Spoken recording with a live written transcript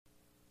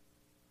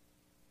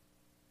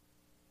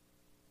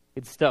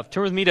Good stuff.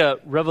 Turn with me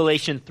to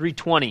Revelation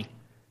 3:20.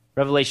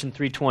 Revelation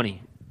 3:20.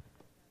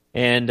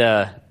 And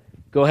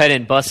go ahead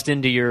and bust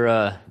into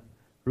your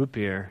root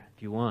beer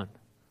if you want.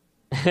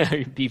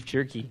 Your beef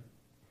jerky.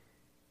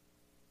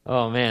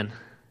 Oh, man.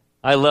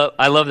 I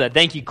love that.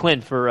 Thank you,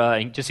 Clint,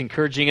 for just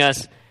encouraging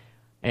us.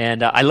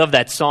 And I love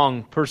that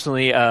song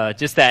personally.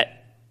 Just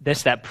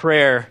that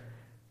prayer.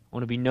 I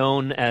want to be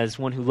known as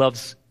one who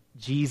loves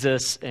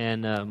Jesus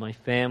and my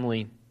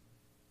family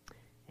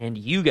and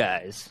you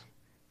guys.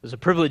 It was a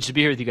privilege to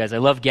be here with you guys. I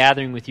love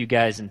gathering with you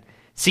guys and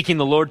seeking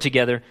the Lord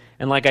together.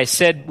 And like I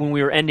said when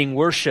we were ending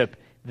worship,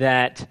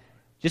 that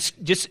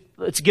just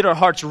let's get our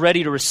hearts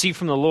ready to receive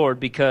from the Lord,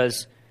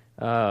 because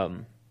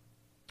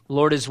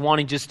Lord is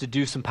wanting just to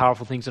do some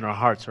powerful things in our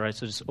hearts, right?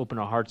 So just open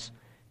our hearts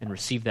and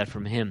receive that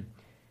from Him.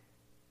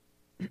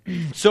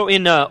 So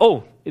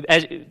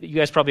as you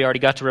guys probably already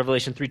got to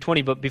Revelation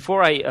 3:20, but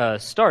before I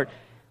start,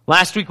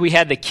 last week we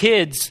had the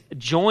kids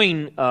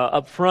join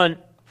up front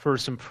for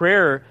some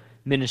prayer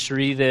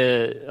ministry.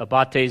 The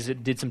abates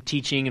did some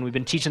teaching, and we've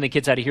been teaching the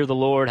kids how to hear the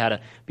Lord, how to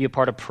be a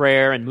part of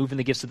prayer and move in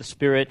the gifts of the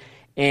Spirit.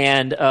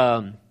 And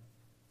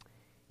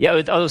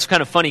it was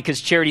kind of funny because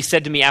Charity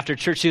said to me after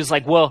church, she was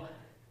like, well,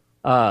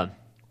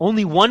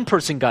 only one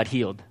person got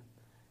healed.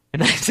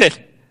 And I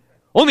said,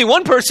 only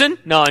one person?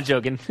 No, I'm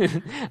joking.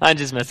 I'm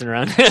just messing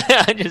around.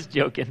 I'm just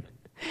joking.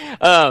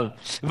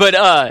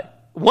 But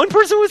one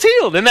person was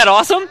healed. Isn't that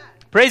awesome?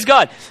 Praise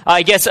God.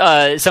 I guess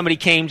somebody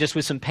came just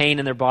with some pain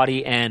in their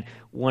body, and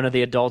one of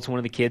the adults, one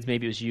of the kids,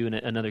 maybe it was you and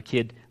another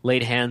kid,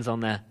 laid hands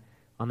on the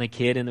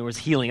kid, and there was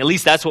healing. At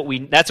least that's what we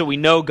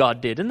know God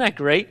did. Isn't that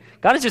great?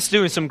 God is just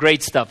doing some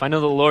great stuff. I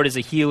know the Lord is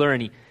a healer,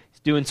 and He's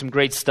doing some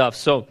great stuff.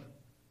 So,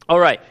 all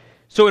right.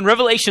 So in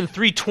Revelation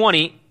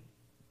 3:20,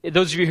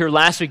 those of you here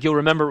last week, you'll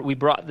remember we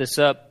brought this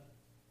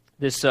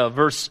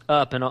verse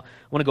up, and I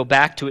want to go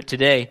back to it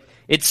today.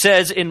 It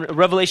says in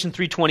Revelation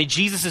 3:20,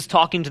 Jesus is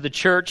talking to the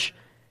church,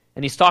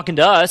 and He's talking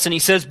to us, and He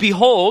says,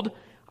 "Behold,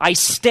 I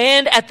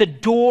stand at the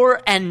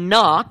door and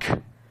knock.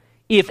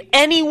 If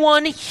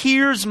anyone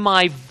hears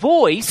my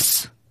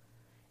voice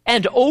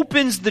and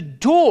opens the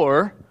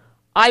door,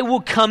 I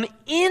will come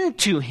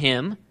into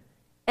him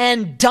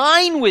and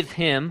dine with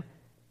him,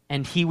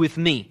 and he with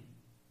me."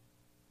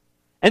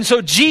 And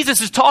so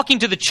Jesus is talking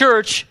to the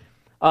church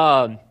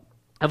of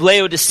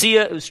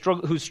Laodicea,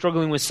 who's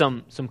struggling with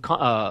some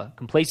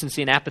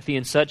complacency and apathy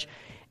and such,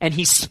 and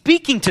He's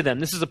speaking to them.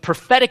 This is a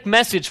prophetic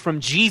message from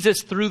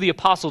Jesus through the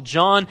Apostle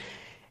John,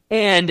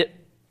 and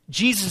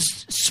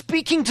Jesus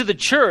speaking to the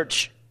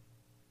church,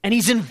 and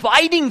He's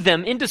inviting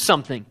them into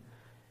something.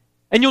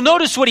 And you'll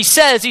notice what He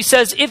says. He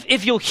says,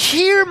 if you'll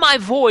hear my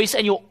voice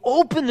and you'll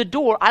open the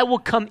door, I will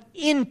come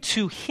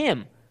into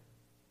him.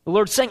 The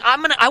Lord's saying,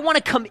 I want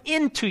to come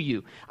into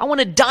you. I want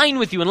to dine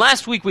with you. And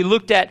last week we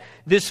looked at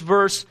this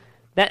verse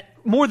that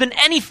more than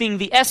anything,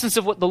 the essence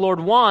of what the Lord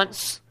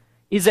wants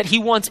is that He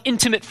wants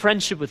intimate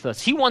friendship with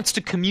us. He wants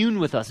to commune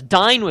with us,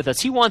 dine with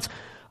us. He wants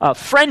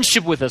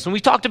friendship with us. And we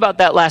talked about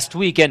that last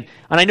week. And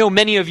I know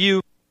many of you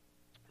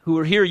who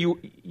are here,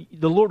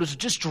 the Lord was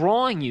just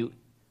drawing you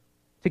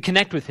to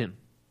connect with Him.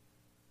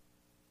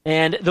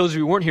 And those of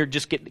you who weren't here,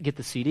 just get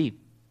the CD.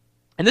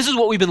 And this is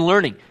what we've been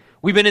learning.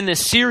 We've been in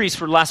this series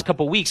for the last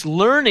couple of weeks,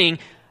 learning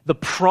the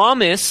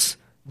promise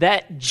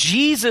that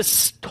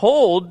Jesus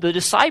told the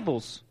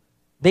disciples.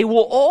 They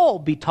will all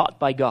be taught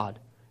by God.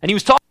 And He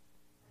was talking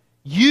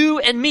about you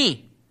and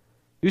me.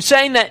 He was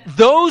saying that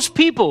those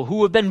people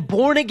who have been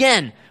born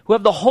again, who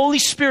have the Holy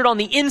Spirit on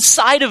the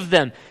inside of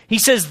them, He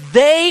says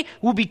they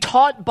will be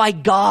taught by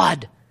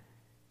God.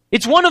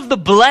 It's one of the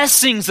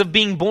blessings of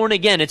being born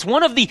again. It's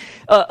one of the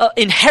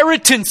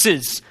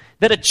inheritances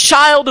that a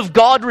child of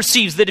God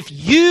receives, that if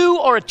you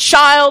are a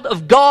child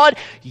of God,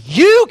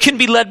 you can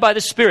be led by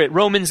the Spirit.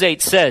 Romans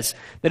 8 says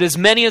that as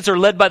many as are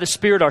led by the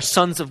Spirit are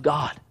sons of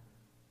God.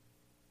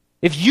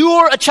 If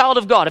you're a child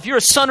of God, if you're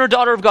a son or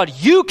daughter of God,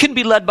 you can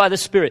be led by the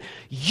Spirit.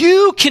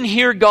 You can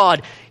hear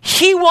God.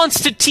 He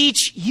wants to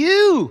teach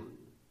you.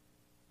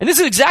 And this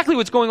is exactly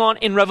what's going on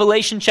in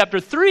Revelation chapter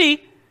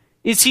 3,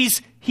 is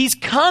he's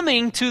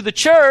coming to the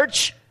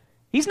church.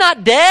 He's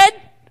not dead,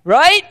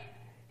 right?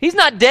 He's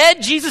not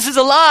dead. Jesus is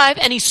alive,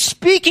 and He's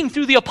speaking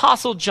through the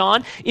Apostle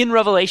John in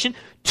Revelation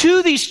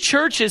to these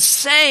churches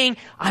saying,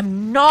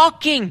 I'm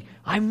knocking.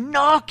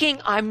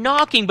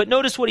 But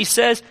notice what He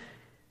says.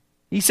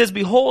 He says,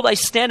 "Behold, I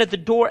stand at the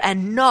door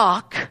and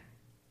knock.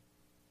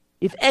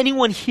 If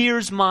anyone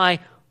hears my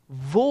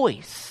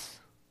voice."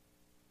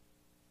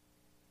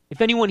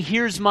 If anyone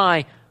hears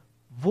my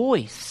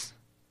voice.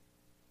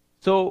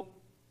 So,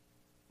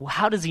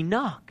 how does He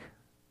knock?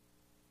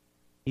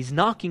 He's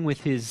knocking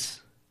with His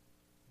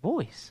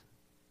voice.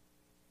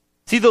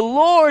 See, the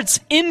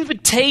Lord's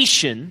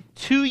invitation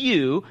to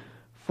you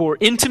for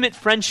intimate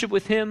friendship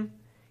with Him,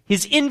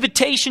 His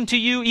invitation to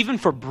you even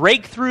for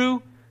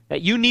breakthrough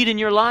that you need in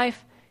your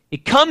life,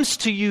 it comes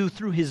to you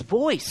through His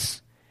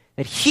voice.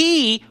 That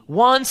He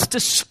wants to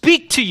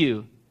speak to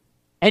you.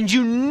 And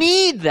you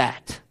need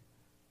that.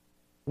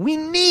 We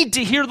need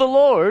to hear the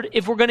Lord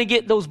if we're going to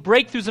get those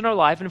breakthroughs in our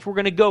life, and if we're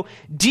going to go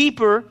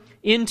deeper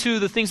into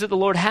the things that the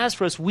Lord has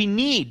for us, we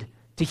need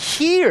to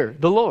hear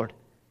the Lord.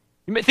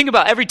 You may think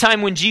about every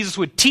time when Jesus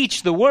would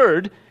teach the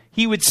word,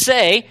 he would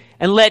say,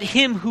 and let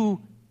him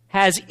who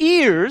has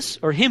ears,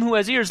 or him who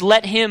has ears,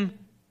 let him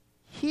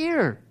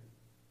hear.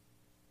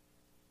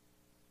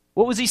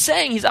 What was he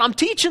saying? I'm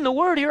teaching the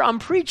word here. I'm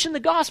preaching the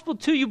gospel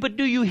to you, but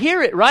do you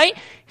hear it, right?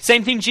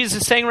 Same thing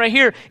Jesus is saying right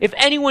here. If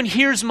anyone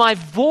hears my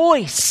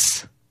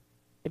voice,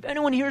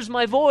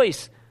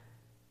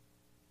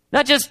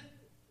 not just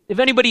if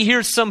anybody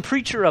hears some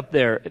preacher up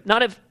there,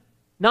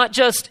 not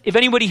just if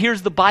anybody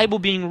hears the Bible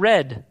being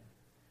read,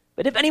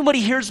 but if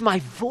anybody hears my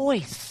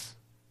voice.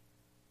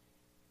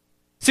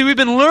 See, we've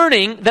been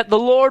learning that the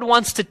Lord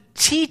wants to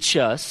teach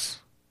us,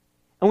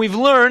 and we've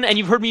learned, and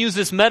you've heard me use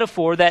this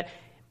metaphor, that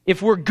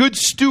if we're good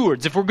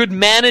stewards, if we're good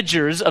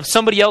managers of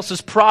somebody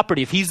else's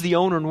property, if he's the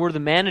owner and we're the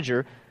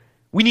manager,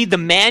 we need the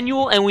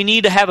manual and we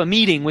need to have a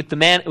meeting with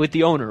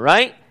the owner,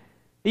 right?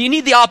 You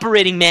need the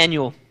operating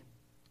manual.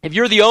 If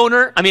you're the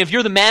owner, if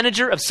you're the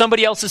manager of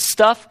somebody else's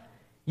stuff,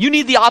 you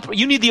need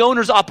the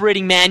owner's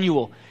operating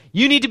manual.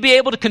 You need to be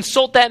able to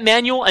consult that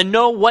manual and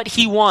know what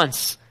he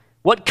wants.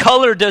 What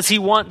color does he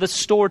want the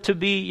store to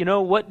be?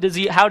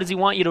 How does he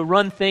want you to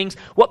run things?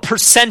 What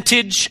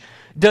percentage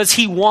does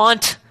he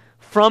want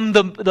from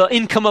the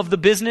income of the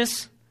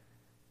business?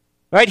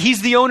 Right?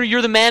 He's the owner,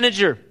 you're the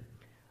manager.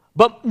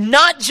 But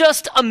not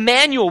just a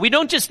manual. We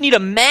don't just need a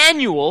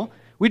manual.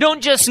 We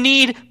don't just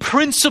need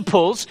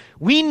principles.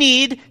 We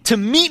need to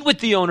meet with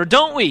the owner,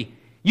 don't we?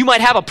 You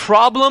might have a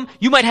problem.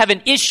 You might have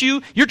an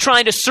issue. You're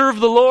trying to serve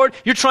the Lord.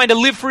 You're trying to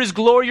live for His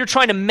glory. You're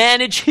trying to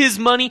manage His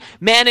money,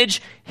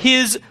 manage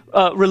His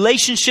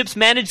relationships,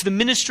 manage the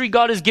ministry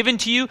God has given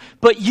to you.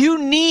 But you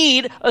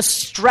need a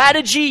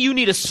strategy. You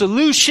need a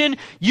solution.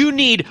 You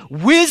need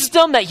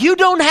wisdom that you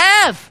don't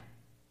have.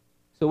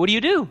 So what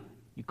do?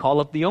 You call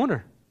up the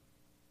owner.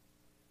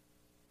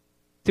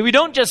 So we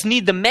don't just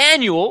need the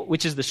manual,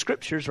 which is the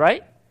scriptures,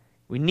 right?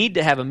 We need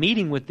to have a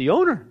meeting with the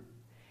owner.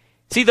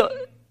 See,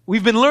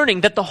 we've been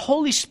learning that the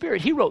Holy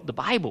Spirit, He wrote the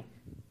Bible.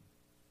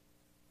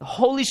 The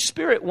Holy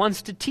Spirit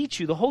wants to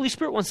teach you. The Holy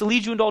Spirit wants to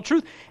lead you into all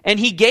truth. And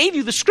He gave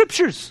you the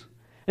scriptures.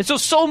 And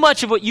so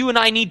much of what you and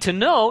I need to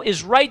know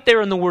is right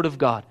there in the Word of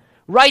God.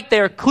 Right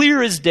there,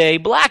 clear as day,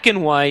 black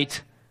and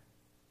white.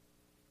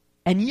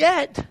 And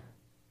yet,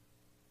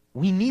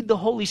 we need the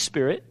Holy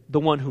Spirit, the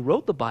one who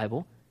wrote the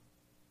Bible,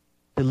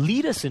 to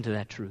lead us into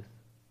that truth.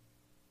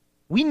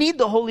 We need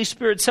the Holy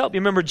Spirit's help.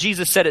 You remember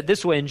Jesus said it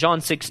this way in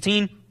John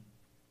 16,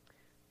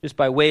 just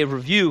by way of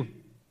review.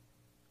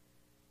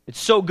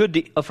 It's so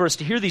good for us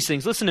to hear these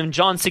things. Listen in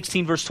John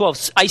 16, verse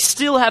 12. I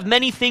still have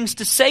many things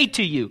to say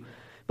to you,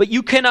 but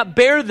you cannot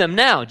bear them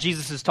now.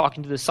 Jesus is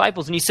talking to the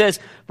disciples, and He says,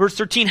 verse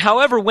 13,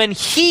 however, when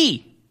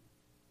He,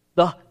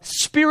 the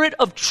Spirit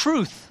of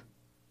truth,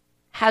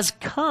 has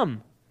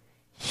come,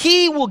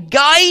 He will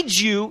guide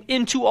you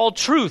into all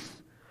truth.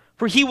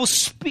 For he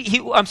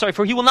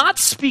will not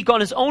speak on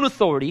his own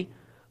authority,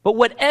 but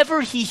whatever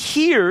he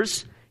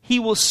hears, he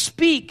will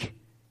speak,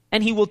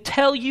 and he will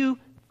tell you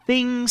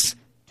things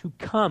to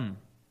come.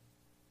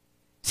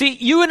 See,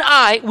 you and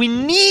I, we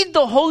need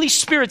the Holy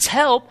Spirit's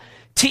help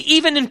to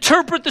even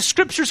interpret the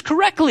scriptures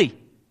correctly.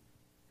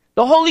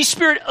 The Holy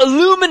Spirit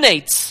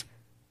illuminates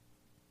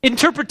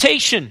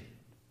interpretation.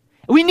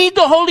 We need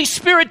the Holy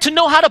Spirit to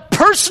know how to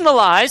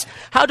personalize,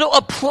 how to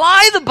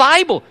apply the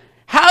Bible.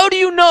 How do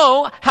you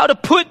know how to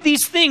put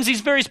these things,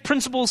 these various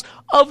principles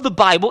of the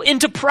Bible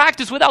into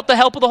practice without the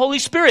help of the Holy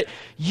Spirit?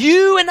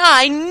 You and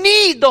I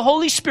need the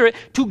Holy Spirit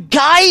to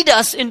guide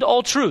us into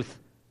all truth.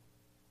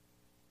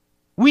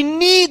 We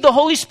need the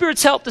Holy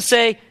Spirit's help to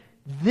say,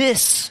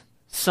 this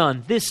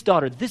son, this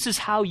daughter, this is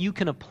how you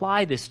can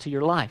apply this to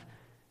your life.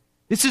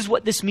 This is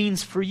what this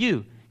means for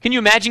you. Can you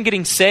imagine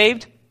getting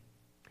saved?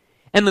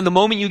 And then the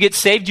moment you get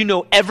saved, you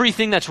know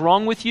everything that's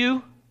wrong with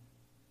you?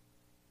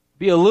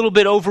 Be a little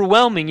bit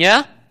overwhelming,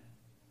 yeah?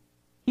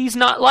 He's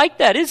not like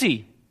that, is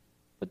He?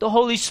 But the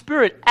Holy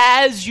Spirit,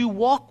 as you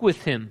walk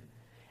with Him,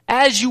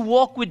 as you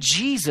walk with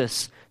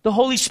Jesus, the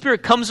Holy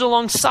Spirit comes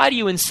alongside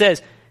you and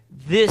says,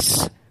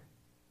 this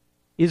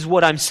is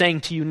what I'm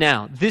saying to you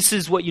now. This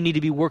is what you need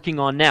to be working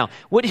on now.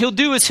 What He'll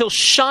do is He'll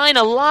shine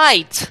a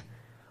light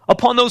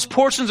upon those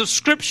portions of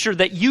Scripture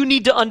that you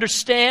need to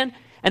understand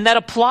and that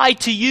apply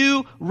to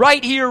you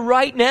right here,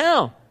 right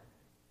now.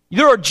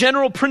 There are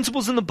general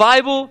principles in the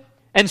Bible,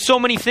 and so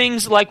many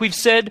things, like we've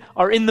said,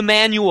 are in the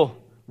manual.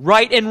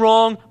 Right and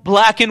wrong,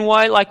 black and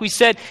white, like we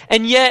said.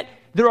 And yet,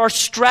 there are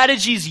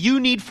strategies you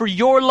need for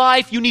your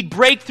life. You need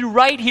breakthrough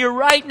right here,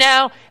 right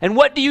now. And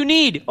what do you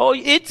need? Oh,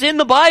 it's in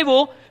the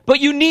Bible,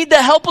 but you need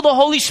the help of the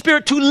Holy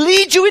Spirit to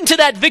lead you into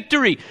that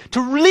victory,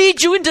 to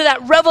lead you into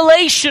that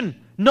revelation,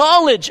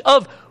 knowledge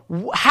of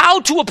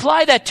how to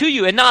apply that to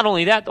you. And not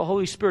only that, the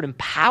Holy Spirit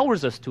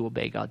empowers us to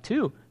obey God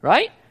too,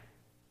 right?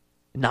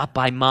 Not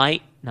by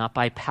might, not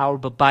by power,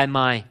 but by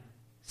my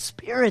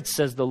Spirit,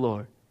 says the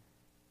Lord.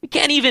 We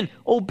can't even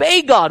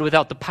obey God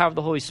without the power of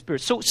the Holy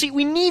Spirit. So, see,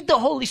 we need the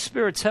Holy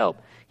Spirit's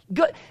help.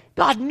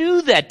 God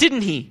knew that,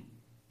 didn't he?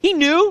 He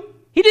knew.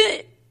 He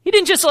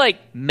didn't just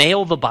like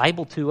mail the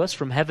Bible to us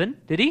from heaven,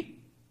 did he?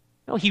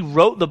 No, he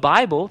wrote the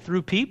Bible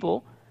through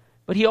people,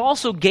 but he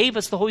also gave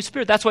us the Holy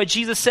Spirit. That's why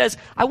Jesus says,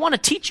 I want to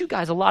teach you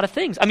guys a lot of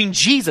things. I mean,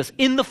 Jesus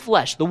in the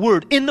flesh, the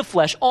Word in the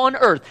flesh on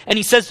earth. And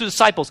he says to the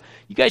disciples,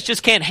 you guys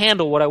just can't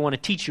handle what I want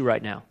to teach you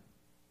right now.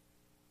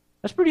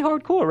 That's pretty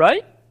hardcore,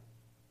 right?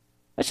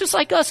 That's just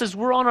like us as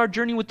we're on our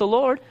journey with the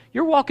Lord.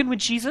 You're walking with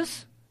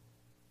Jesus,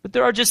 but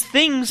there are just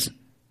things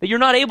that you're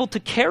not able to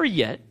carry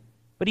yet.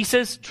 But he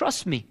says,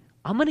 trust me,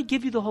 I'm going to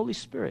give you the Holy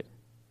Spirit.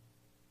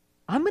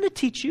 I'm going to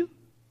teach you.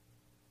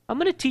 I'm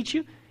going to teach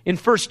you. In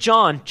 1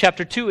 John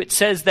chapter 2, it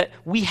says that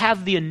we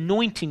have the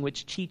anointing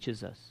which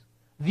teaches us.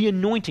 The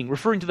anointing,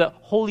 referring to the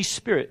Holy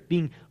Spirit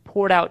being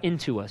poured out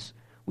into us.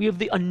 We have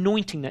the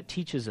anointing that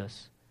teaches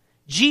us.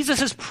 Jesus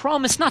has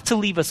promised not to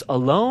leave us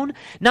alone,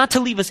 not to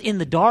leave us in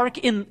the dark,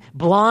 in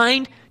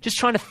blind, just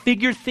trying to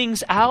figure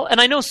things out.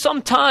 And I know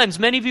sometimes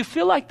many of you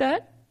feel like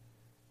that.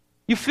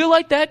 You feel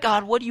like that?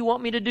 God, what do you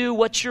want me to do?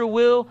 What's your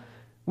will?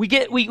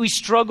 We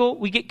struggle,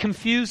 we get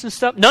confused and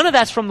stuff. None of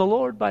that's from the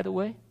Lord, by the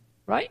way,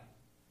 right?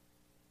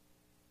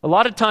 A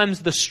lot of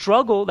times the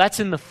struggle, that's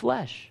in the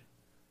flesh.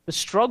 The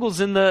struggle's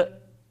in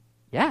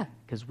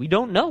because we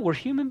don't know. We're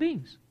human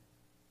beings.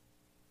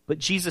 But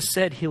Jesus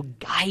said he'll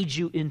guide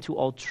you into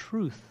all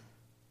truth.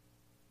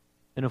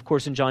 And of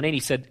course in John 8 he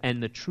said,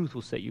 and the truth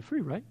will set you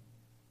free, right?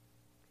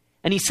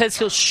 And he says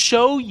he'll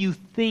show you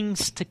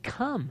things to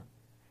come.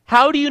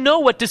 How do you know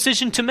what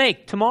decision to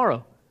make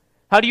tomorrow?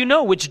 How do you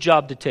know which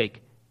job to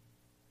take?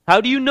 How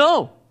do you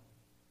know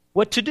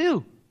what to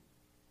do?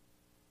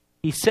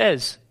 He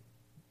says,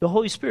 the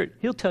Holy Spirit,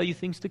 he'll tell you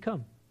things to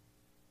come.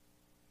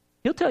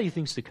 He'll tell you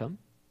things to come.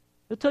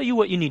 He'll tell you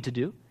what you need to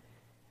do.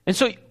 And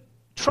so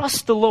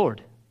trust the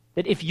Lord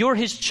that if you're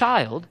his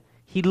child,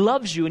 he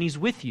loves you and he's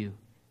with you.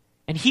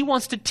 And he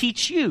wants to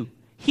teach you.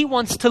 He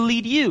wants to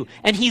lead you.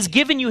 And he's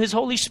given you his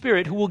Holy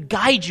Spirit who will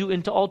guide you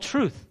into all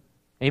truth.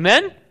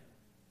 Amen?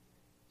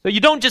 So you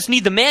don't just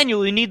need the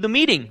manual, you need the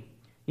meeting.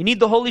 You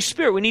need the Holy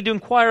Spirit. We need to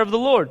inquire of the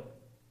Lord.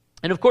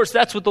 And of course,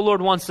 that's what the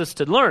Lord wants us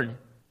to learn.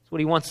 That's what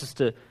he wants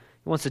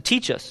to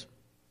teach us.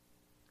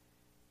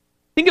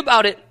 Think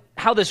about it,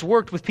 how this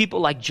worked with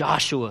people like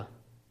Joshua,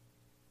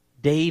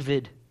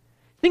 David.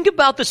 Think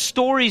about the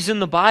stories in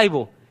the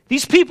Bible.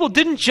 These people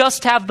didn't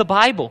just have the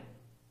Bible.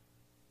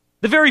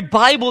 The very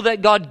Bible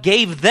that God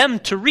gave them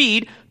to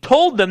read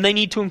told them they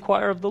need to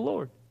inquire of the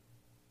Lord.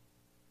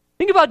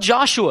 Think about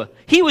Joshua.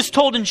 He was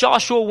told in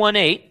Joshua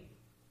 1:8,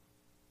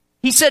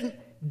 he said,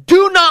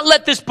 do not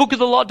let this book of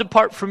the law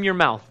depart from your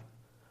mouth,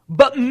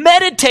 but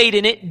meditate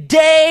in it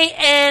day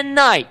and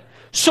night.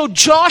 So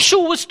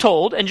Joshua was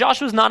told, and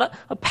Joshua was not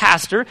a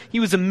pastor, he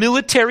was a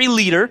military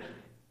leader,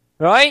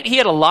 right? He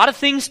had a lot of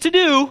things to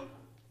do,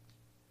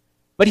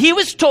 but he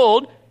was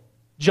told,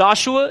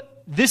 Joshua,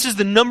 this is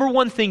the number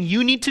one thing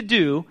you need to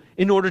do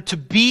in order to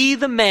be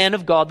the man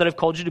of God that I've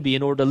called you to be,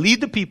 in order to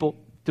lead the people,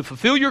 to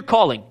fulfill your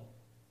calling.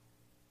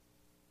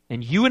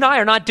 And you and I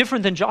are not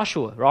different than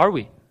Joshua, are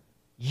we?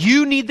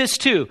 You need this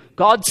too.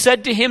 God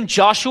said to him,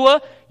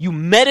 Joshua, you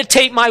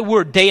meditate my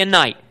word day and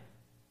night.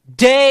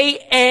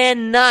 Day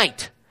and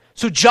night.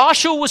 So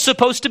Joshua was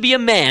supposed to be a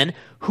man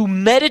who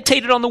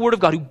meditated on the word of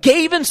God, who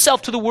gave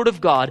himself to the word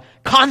of God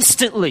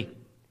constantly.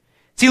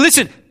 See,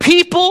 listen,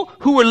 people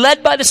who were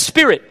led by the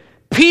Spirit,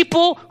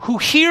 people who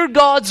hear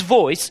God's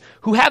voice,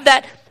 who have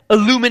that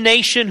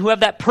illumination, who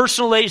have that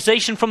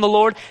personalization from the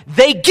Lord,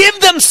 they give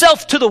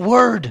themselves to the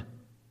word.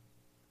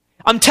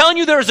 I'm telling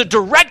you, there is a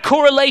direct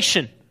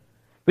correlation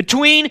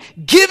between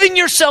giving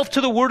yourself to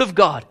the Word of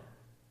God,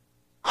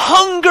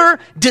 hunger,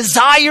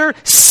 desire,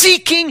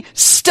 seeking,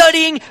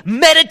 studying,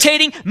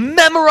 meditating,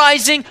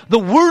 memorizing the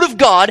Word of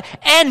God,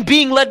 and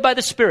being led by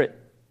the Spirit.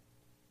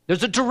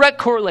 There's a direct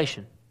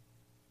correlation.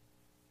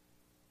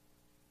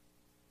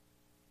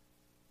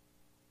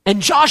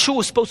 And Joshua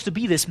was supposed to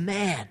be this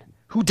man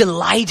who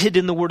delighted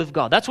in the Word of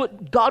God. That's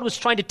what God was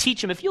trying to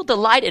teach him. If you'll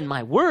delight in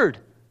my Word,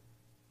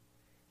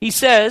 he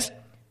says,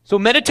 so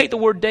meditate the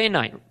Word day and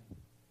night,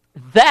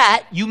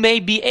 that you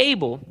may be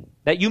able,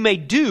 that you may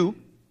do,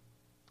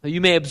 that you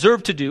may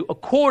observe to do,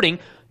 according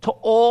to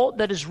all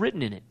that is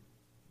written in it.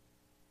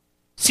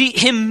 See,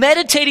 him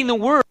meditating the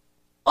Word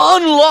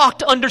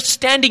unlocked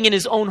understanding in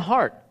his own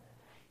heart.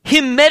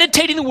 Him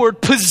meditating the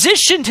Word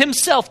positioned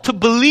himself to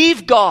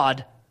believe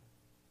God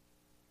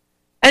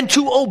and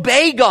to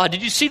obey God.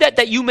 Did you see that?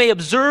 That you may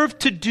observe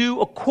to do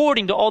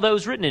according to all that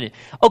was written in it.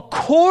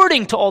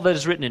 According to all that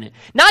is written in it.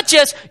 Not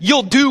just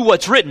you'll do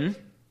what's written,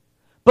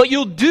 but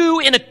you'll do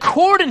in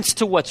accordance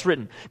to what's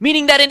written.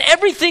 Meaning that in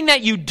everything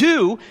that you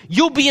do,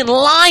 you'll be in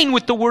line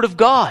with the Word of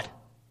God.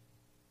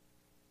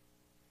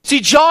 See,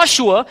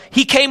 Joshua,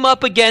 he came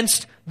up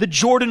against the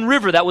Jordan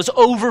River that was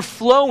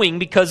overflowing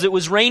because it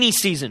was rainy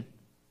season.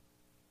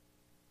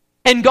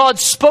 And God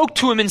spoke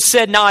to him and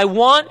said, now I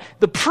want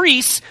the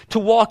priests to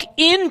walk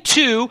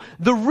into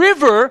the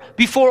river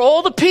before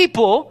all the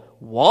people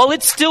while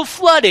it's still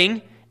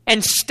flooding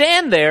and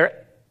stand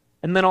there,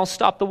 and then I'll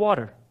stop the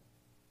water.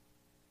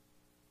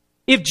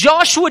 If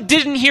Joshua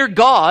didn't hear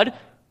God,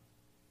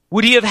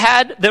 would he have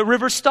had the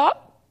river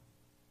stop?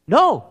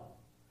 No.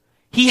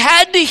 He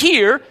had to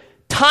hear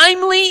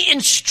timely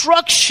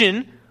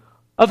instruction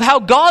of how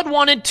God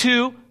wanted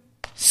to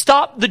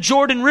stop the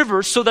Jordan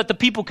River so that the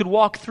people could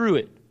walk through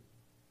it.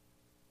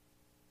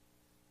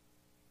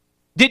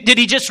 Did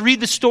he just read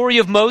the story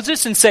of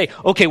Moses and say,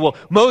 okay, well,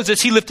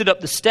 Moses, he lifted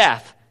up the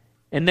staff,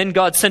 and then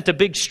God sent a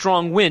big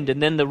strong wind,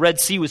 and then the Red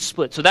Sea was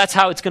split. So that's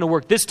how it's going to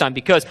work this time,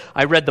 because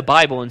I read the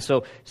Bible, and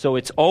so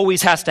it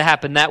always has to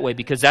happen that way,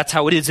 because that's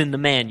how it is in the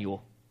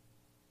manual.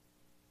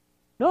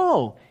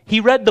 No, he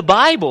read the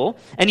Bible,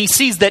 and he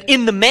sees that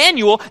in the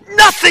manual,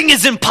 nothing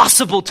is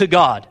impossible to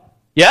God.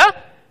 Yeah?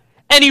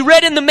 And he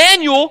read in the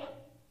manual,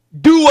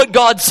 do what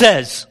God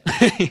says.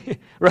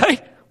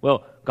 Right?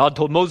 Well, God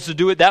told Moses to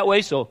do it that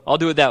way, so I'll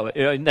do it that way.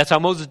 And that's how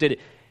Moses did it.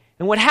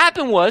 And what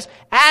happened was,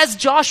 as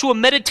Joshua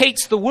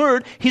meditates the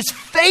word, his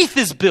faith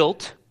is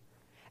built,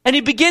 and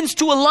he begins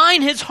to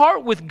align his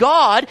heart with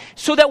God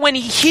so that when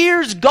he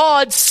hears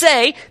God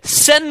say,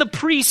 send the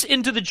priests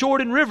into the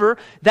Jordan River,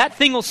 that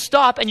thing will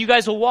stop and you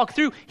guys will walk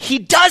through. He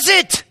does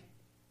it.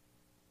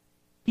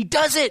 He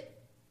does it.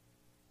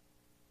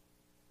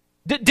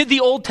 Did the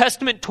Old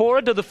Testament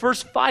Torah, do the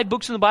first 5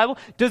 books in the Bible,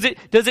 does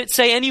it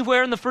say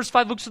anywhere in the first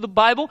 5 books of the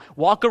Bible,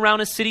 walk around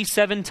a city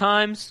 7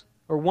 times,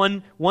 or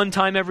one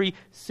time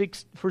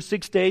for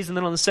 6 days, and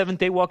then on the 7th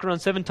day walk around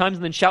 7 times,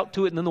 and then shout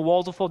to it, and then the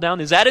walls will fall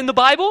down? Is that in the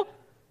Bible?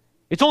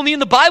 It's only in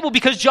the Bible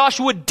because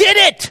Joshua did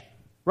it,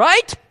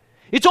 right?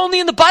 It's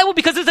only in the Bible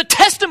because it's a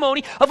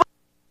testimony of a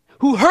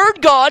who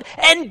heard God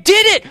and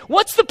did it.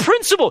 What's the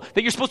principle?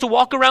 That you're supposed to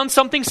walk around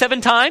something 7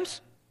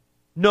 times?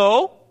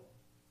 No.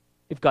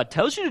 If God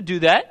tells you to do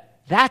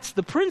that, that's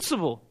the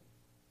principle.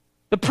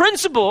 The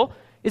principle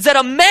is that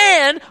a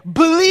man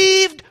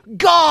believed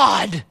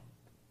God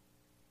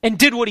and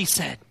did what he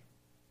said.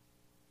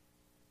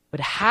 But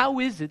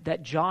how is it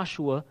that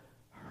Joshua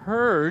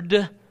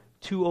heard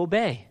to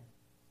obey?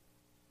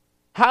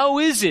 How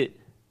is it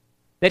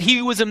that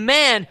he was a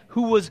man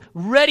who was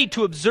ready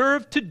to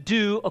observe to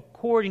do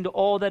according to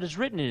all that is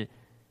written in it?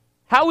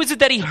 How is it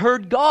that he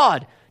heard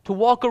God to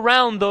walk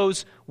around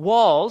those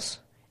walls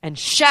and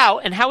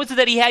shout, and how is it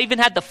that he even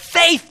had the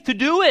faith to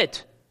do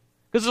it?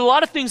 Because there's a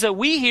lot of things that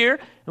we hear,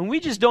 and we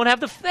just don't have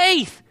the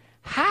faith.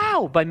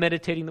 How? By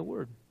meditating the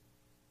Word.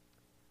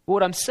 But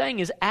what I'm saying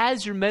is,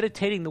 as you're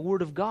meditating the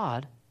Word of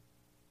God,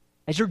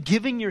 as you're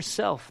giving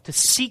yourself to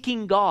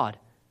seeking God,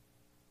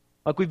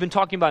 like we've been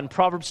talking about in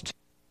Proverbs 2,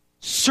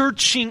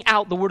 searching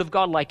out the Word of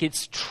God like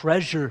it's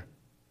treasure,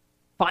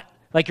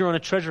 like you're on a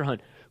treasure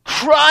hunt,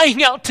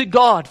 crying out to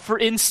God for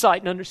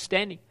insight and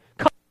understanding.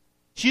 Come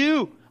to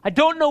you. I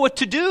don't know what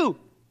to do.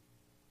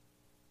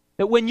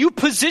 That when you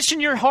position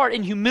your heart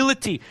in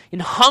humility, in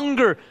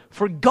hunger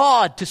for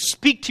God to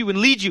speak to you and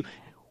lead you,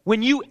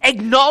 when you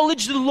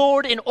acknowledge the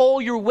Lord in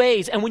all your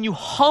ways, and when you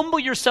humble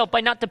yourself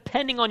by not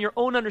depending on your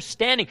own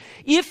understanding,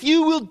 if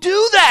you will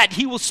do that,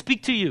 He will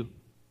speak to you.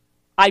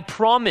 I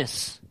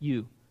promise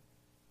you.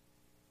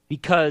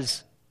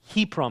 Because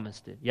He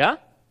promised it. Yeah?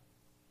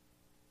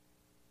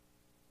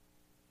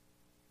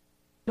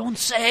 Don't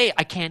say,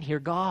 I can't hear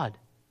God.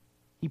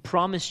 He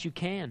promised you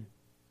can.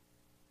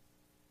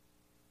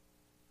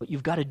 But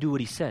you've got to do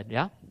what He said,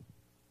 yeah?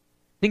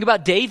 Think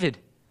about David.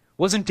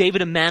 Wasn't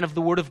David a man of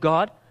the Word of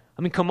God?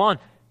 I mean, come on.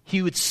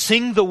 He would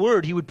sing the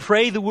Word. He would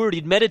pray the Word.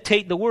 He'd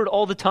meditate the Word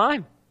all the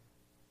time.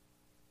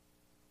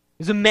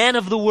 He was a man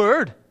of the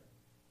Word.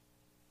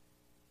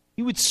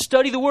 He would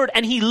study the Word,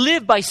 and he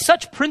lived by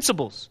such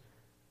principles.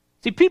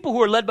 See, people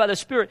who are led by the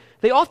Spirit,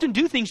 they often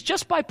do things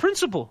just by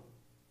principle.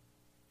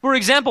 For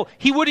example,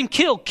 he wouldn't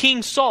kill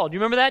King Saul. Do you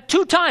remember that?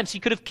 2 times he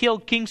could have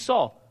killed King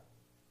Saul.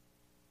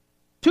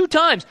 2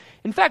 times.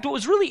 In fact, what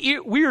was really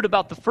weird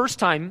about the first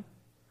time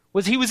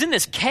was he was in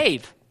this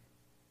cave.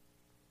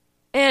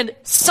 And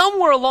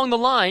somewhere along the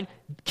line,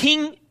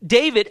 King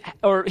David,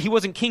 or he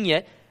wasn't king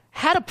yet,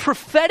 had a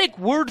prophetic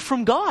word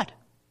from God.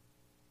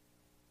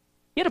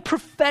 He had a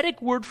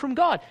prophetic word from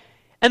God.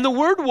 And the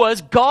word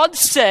was, God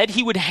said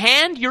He would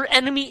hand your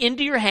enemy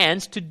into your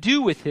hands to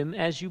do with him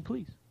as you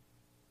please.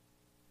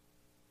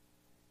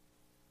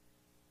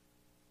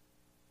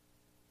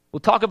 We'll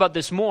talk about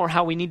this more,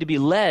 how we need to be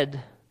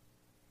led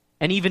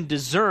and even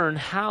discern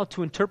how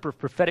to interpret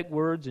prophetic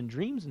words and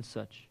dreams and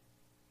such.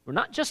 We're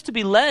not just to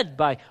be led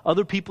by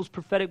other people's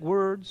prophetic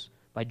words,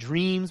 by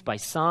dreams, by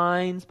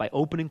signs, by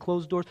open and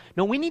closed doors.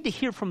 No, we need to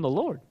hear from the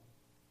Lord.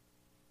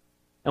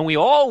 And we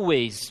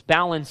always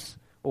balance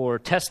or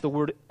test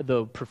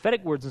the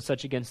prophetic words and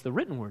such against the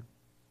written word.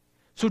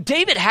 So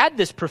David had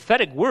this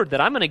prophetic word that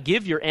I'm going to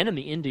give your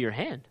enemy into your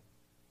hand.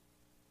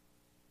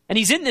 And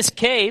he's in this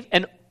cave,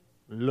 and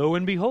lo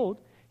and behold,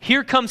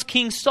 here comes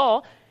King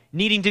Saul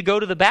needing to go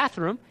to the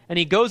bathroom, and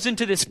he goes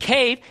into this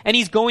cave, and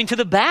he's going to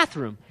the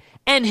bathroom.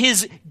 And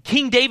his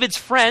King David's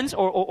friends,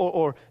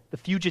 or the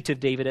fugitive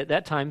David at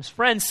that time's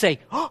friends say,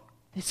 oh,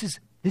 this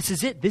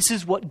is it. This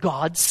is what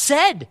God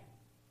said.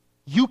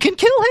 You can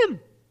kill him.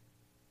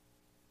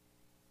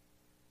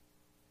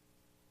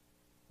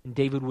 And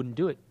David wouldn't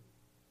do it.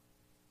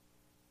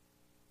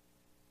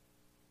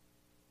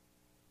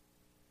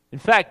 In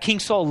fact, King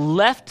Saul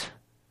left.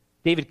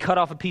 David cut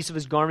off a piece of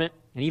his garment,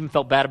 and he even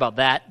felt bad about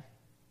that.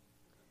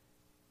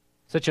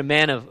 Such a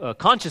man of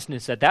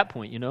consciousness at that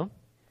point, you know.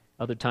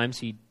 Other times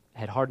he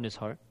had hardened his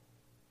heart.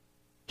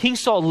 King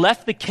Saul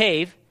left the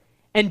cave,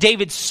 and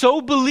David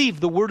so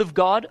believed the word of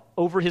God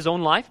over his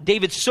own life.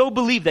 David so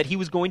believed that he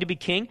was going to be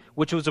king,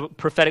 which was a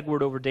prophetic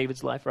word over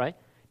David's life, right?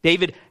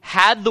 David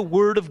had the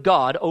word of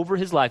God over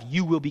his life.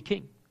 You will be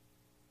king.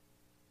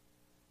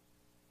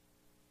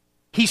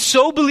 He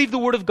so believed the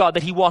word of God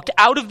that he walked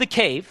out of the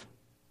cave,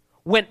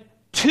 went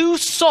to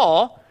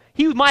Saul.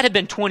 He might have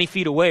been 20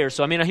 feet away or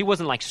so. I mean, he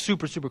wasn't like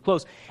super, super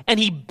close. And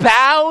he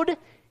bowed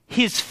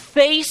his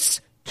face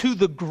to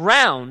the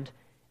ground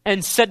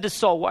and said to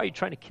Saul, why are you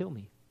trying to kill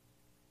me?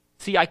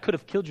 See, I could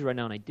have killed you right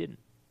now and I didn't.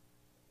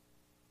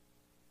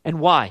 And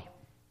why?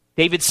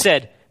 David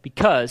said,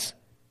 because,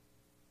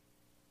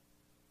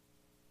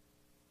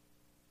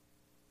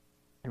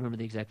 I remember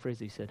the exact phrase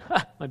that he said.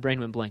 My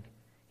brain went blank.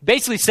 He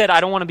basically said,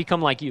 I don't want to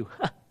become like you.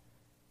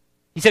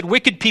 He said,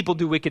 wicked people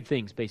do wicked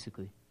things,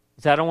 basically.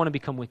 He said, I don't want to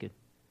become wicked.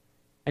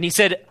 And he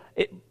said,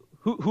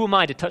 who am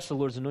I to touch the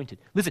Lord's anointed?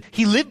 Listen,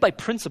 he lived by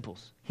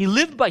principles. He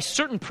lived by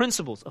certain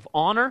principles of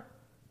honor,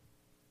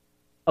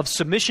 of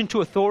submission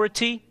to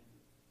authority,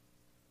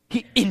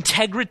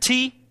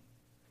 integrity.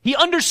 He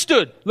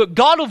understood, look,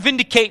 God will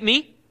vindicate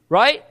me,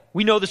 right?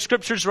 We know the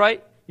scriptures,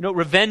 right? You know,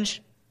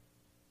 revenge.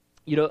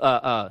 You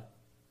know,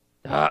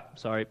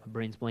 sorry, my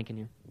brain's blanking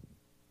here.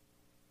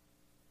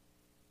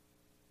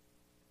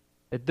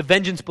 The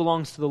vengeance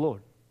belongs to the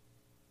Lord.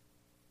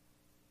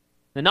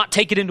 And not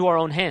take it into our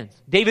own hands.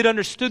 David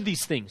understood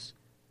these things.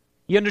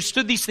 He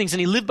understood these things and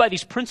he lived by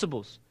these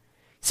principles.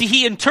 See,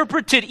 he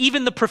interpreted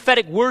even the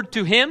prophetic word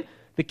to him,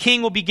 the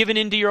king will be given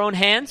into your own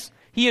hands.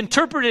 He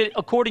interpreted it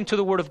according to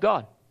the word of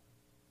God.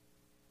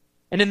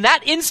 And in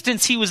that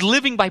instance, he was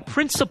living by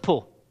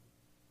principle.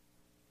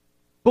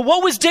 But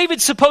what was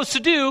David supposed to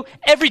do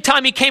every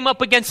time he came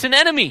up against an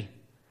enemy?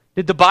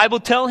 Did the Bible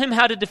tell him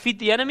how to defeat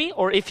the enemy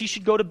or if he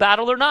should go to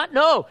battle or not?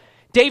 No.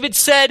 David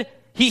said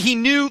he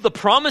knew the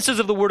promises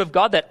of the word of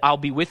God that I'll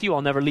be with you,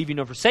 I'll never leave you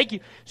nor forsake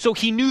you. So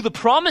he knew the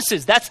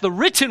promises. That's the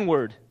written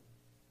word.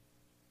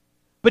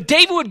 But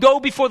David would go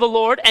before the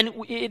Lord, and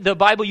the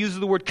Bible uses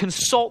the word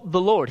consult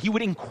the Lord. He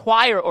would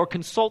inquire or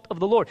consult of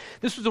the Lord.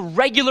 This was a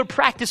regular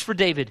practice for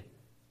David.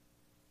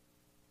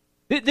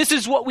 This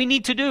is what we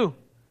need to do.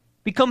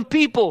 Become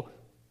people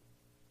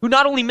who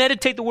not only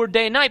meditate the word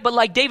day and night, but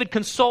like David,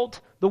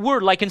 consult the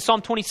word. Like in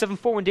Psalm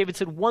 27:4, when David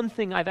said, one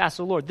thing I've asked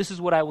the Lord, this is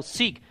what I will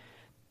seek,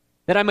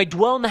 that I may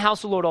dwell in the house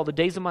of the Lord all the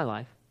days of my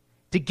life,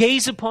 to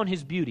gaze upon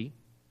his beauty,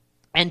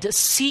 and to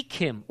seek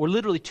him, or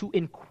literally to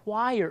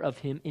inquire of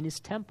him in his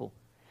temple.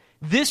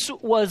 This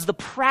was the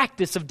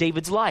practice of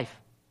David's life.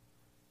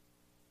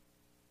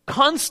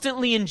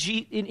 Constantly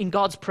in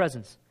God's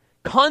presence,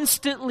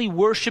 constantly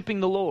worshiping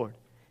the Lord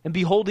and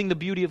beholding the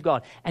beauty of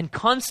God, and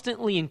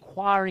constantly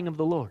inquiring of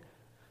the Lord.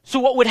 So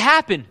what would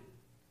happen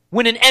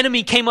when an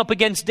enemy came up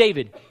against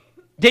David?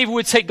 David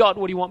would say, God,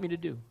 what do you want me to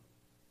do?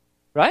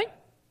 Right?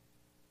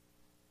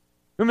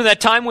 Remember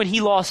that time when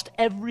he lost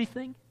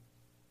everything?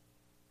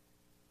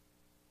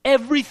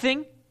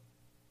 Everything?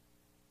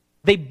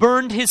 They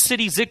burned his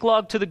city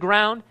Ziklag to the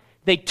ground.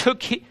 They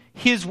took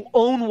his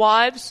own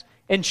wives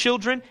and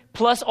children,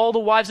 plus all the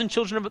wives and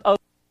children of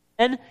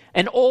men,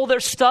 and all their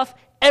stuff.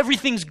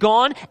 Everything's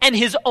gone. And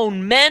his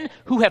own men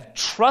who have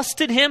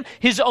trusted him,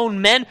 his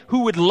own men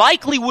who would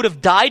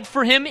have died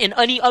for him in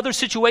any other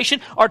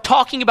situation, are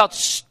talking about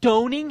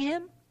stoning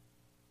him.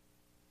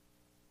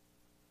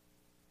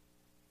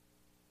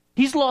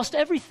 He's lost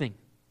everything.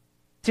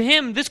 To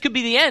him, this could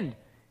be the end.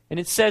 And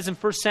it says in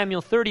 1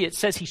 Samuel 30, it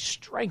says he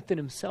strengthened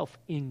himself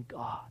in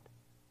God.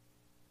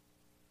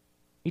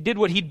 He did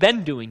what he'd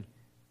been doing.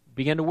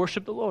 Began to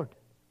worship the Lord.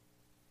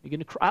 Began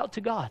to cry out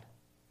to God.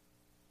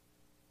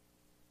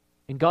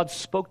 And God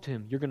spoke to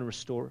him, I'm going to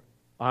restore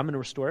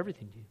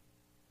everything to you.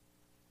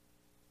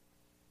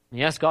 And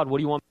he asked God, what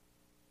do you want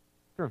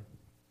me to do?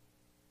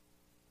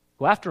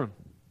 Go after him.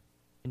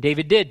 And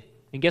David did.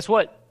 And guess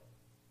what?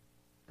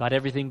 Got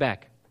everything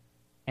back.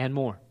 And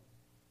more.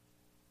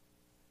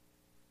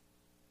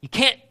 You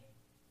can't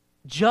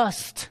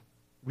just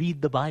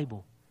read the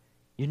Bible.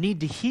 You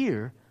need to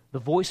hear the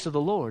voice of the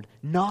Lord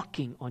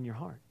knocking on your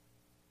heart.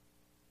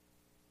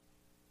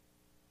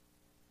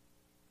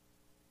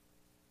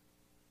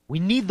 We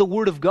need the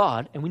Word of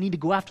God, and we need to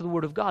go after the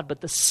Word of God, but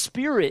the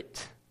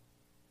Spirit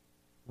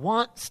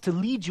wants to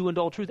lead you into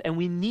all truth, and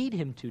we need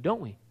Him to,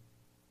 don't we?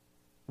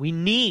 We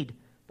need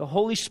the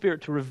Holy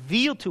Spirit to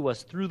reveal to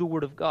us through the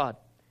Word of God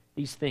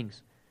these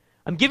things.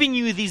 I'm giving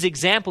you these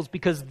examples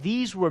because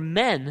these were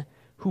men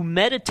who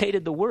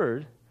meditated the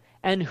Word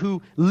and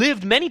who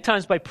lived many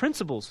times by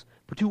principles,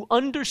 but who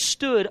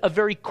understood a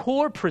very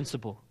core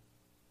principle.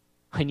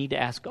 I need to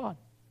ask God.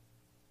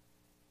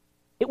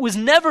 It was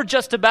never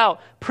just about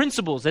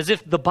principles as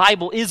if the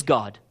Bible is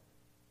God,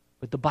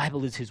 but the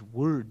Bible is His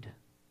Word.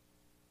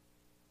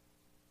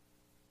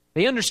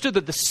 They understood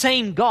that the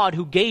same God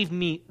who gave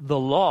me the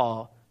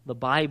law, the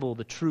Bible,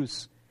 the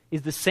truths,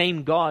 is the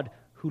same God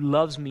who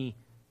loves me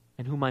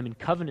and whom I'm in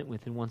covenant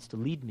with and wants to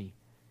lead me.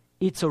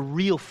 It's a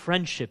real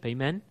friendship,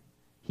 amen?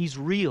 He's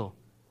real.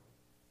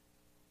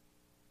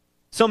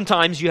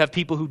 Sometimes you have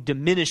people who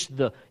diminish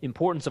the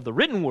importance of the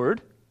written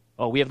word.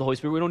 Oh, we have the Holy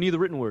Spirit, we don't need the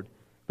written word.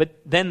 But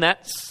then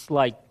that's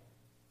like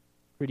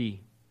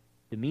pretty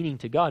demeaning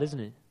to God,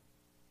 isn't it?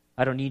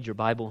 I don't need your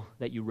Bible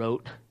that you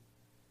wrote,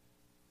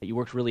 that you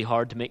worked really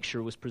hard to make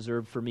sure was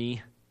preserved for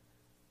me,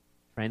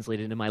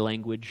 translated into my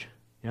language,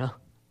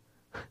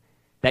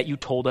 that you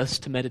told us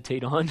to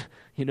meditate on,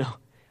 I mean,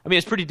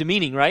 it's pretty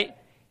demeaning, right?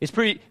 It's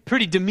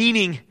pretty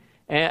demeaning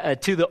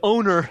to the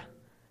owner,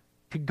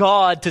 to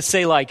God, to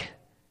say like,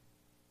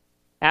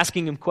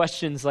 asking him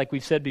questions like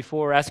we've said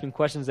before, asking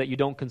questions that you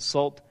don't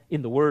consult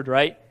in the Word,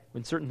 right?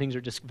 When certain things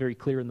are just very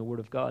clear in the Word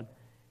of God.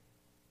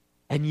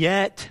 And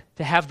yet,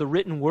 to have the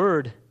written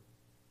Word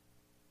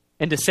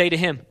and to say to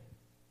him,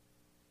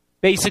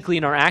 basically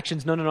in our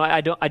actions, no, I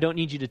don't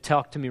need you to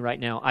talk to me right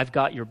now. I've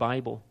got your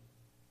Bible.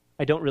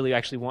 I don't really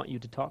actually want you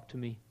to talk to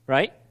me,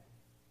 right?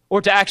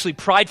 Or to actually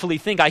pridefully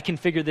think I can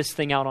figure this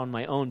thing out on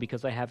my own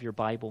because I have your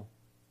Bible.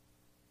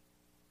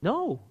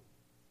 No.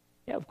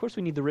 Yeah, of course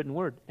we need the written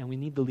word, and we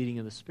need the leading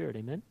of the Spirit,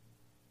 amen?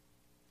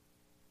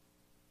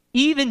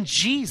 Even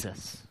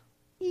Jesus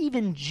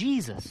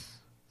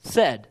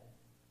said,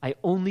 I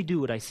only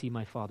do what I see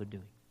my Father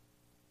doing.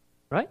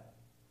 Right?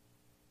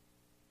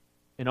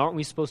 And aren't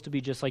we supposed to be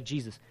just like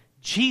Jesus?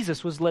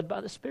 Jesus was led by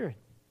the Spirit.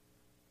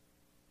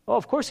 Oh,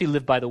 of course he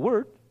lived by the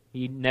Word.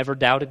 He never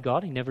doubted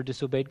God. He never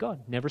disobeyed God.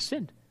 Never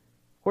sinned.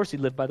 Of course he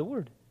lived by the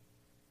Word.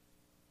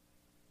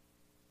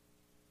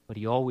 But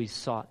he always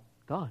sought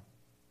God.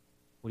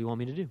 What do you want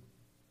me to do?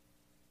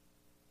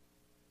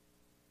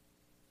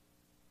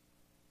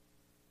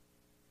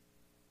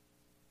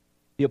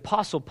 The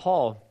Apostle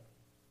Paul,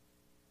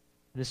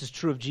 and this is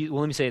true of Jesus.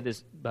 Well, let me say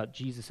this about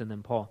Jesus and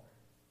then Paul.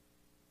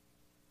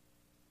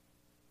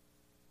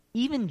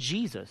 Even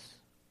Jesus,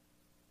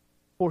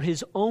 for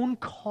his own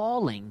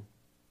calling,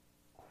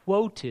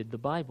 quoted the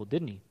Bible,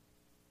 didn't he?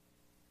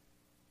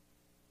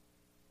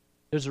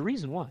 There's a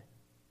reason why.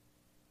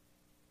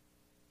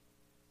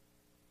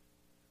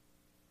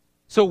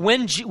 So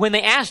when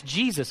they asked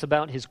Jesus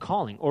about his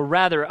calling, or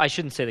rather, I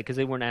shouldn't say that because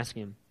they weren't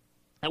asking him.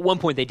 At one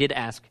point they did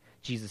ask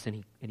Jesus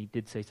and he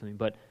did say something,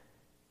 but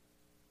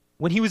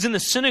when he was in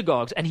the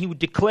synagogues and he would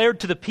declare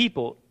to the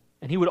people,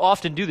 and he would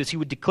often do this, he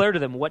would declare to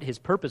them what his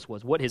purpose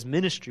was, what his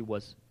ministry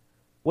was.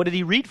 What did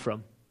he read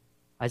from?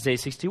 Isaiah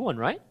 61,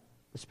 right?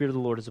 The Spirit of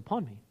the Lord is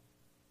upon me.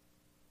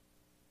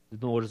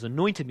 The Lord has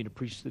anointed me to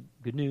preach the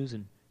good news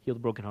and heal the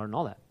broken heart and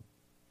all that.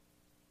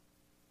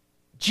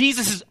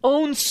 Jesus'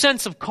 own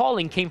sense of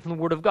calling came from the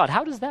Word of God.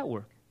 How does that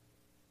work?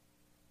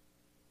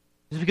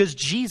 It's because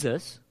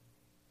Jesus,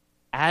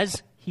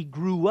 as he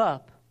grew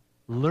up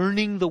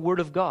learning the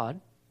Word of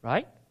God,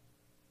 right?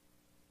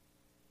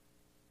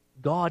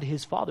 God,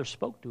 his Father,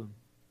 spoke to him.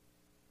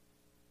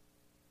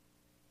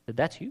 Said,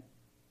 that's you.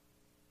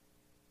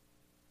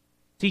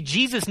 See,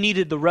 Jesus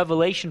needed the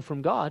revelation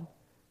from God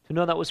to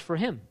know that was for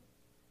him.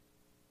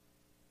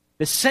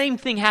 The same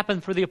thing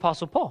happened for the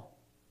Apostle Paul.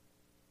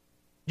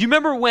 Do you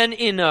remember when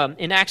in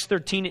Acts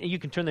 13, you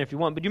can turn there if you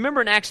want, but do you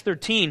remember in Acts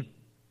 13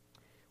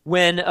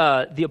 when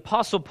the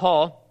Apostle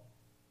Paul,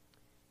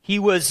 he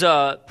was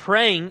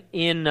praying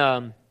in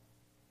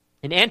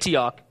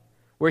Antioch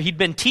where he'd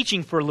been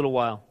teaching for a little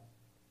while.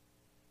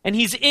 And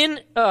he's in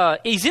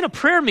a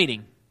prayer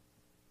meeting.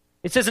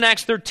 It says in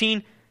Acts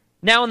 13,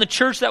 now in the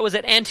church that was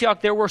at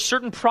Antioch there were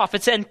certain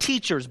prophets and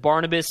teachers,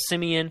 Barnabas,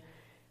 Simeon,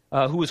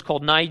 who was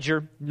called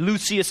Niger,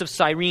 Lucius of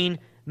Cyrene,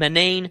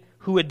 Manaen,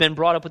 who had been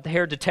brought up with the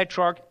Herod the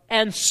Tetrarch,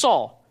 and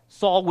Saul.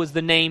 Saul was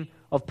the name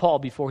of Paul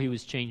before he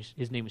was changed.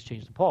 His name was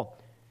changed to Paul.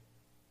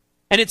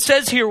 And it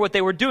says here what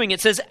they were doing. It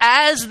says,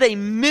 as they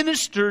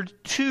ministered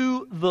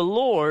to the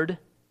Lord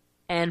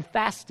and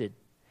fasted.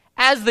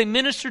 As they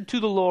ministered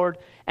to the Lord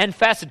and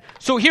fasted.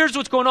 So here's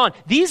what's going on.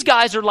 These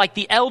guys are like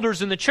the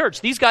elders in the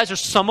church. These guys are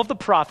some of the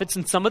prophets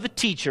and some of the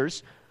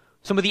teachers,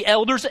 some of the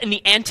elders in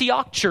the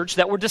Antioch church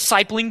that were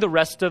discipling the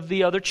rest of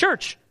the other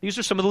church. These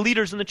are some of the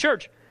leaders in the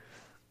church.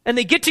 And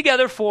they get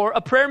together for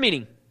a prayer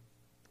meeting.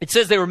 It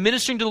says they were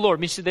ministering to the Lord.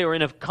 It means they were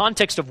in a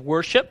context of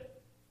worship.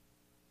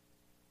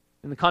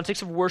 In the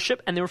context of worship,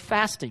 and they were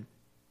fasting.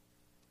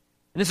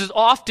 And this is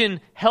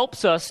often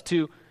helps us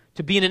to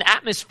be in an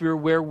atmosphere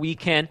where we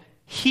can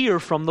hear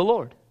from the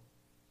Lord.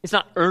 It's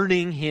not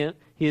earning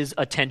his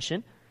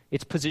attention.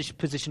 It's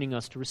positioning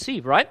us to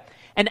receive, right?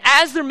 And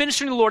as they're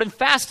ministering to the Lord and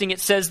fasting, it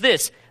says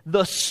this,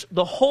 the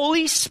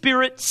Holy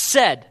Spirit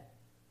said,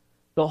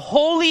 the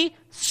Holy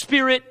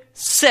Spirit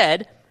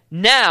said,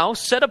 now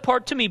set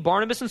apart to me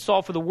Barnabas and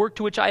Saul for the work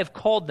to which I have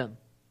called them.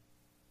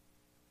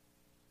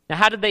 Now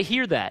how did they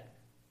hear that?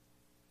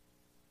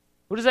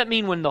 What does that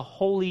mean when the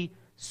Holy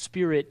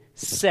Spirit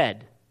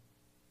said?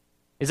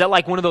 Is that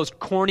like one of those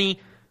corny,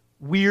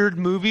 weird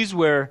movies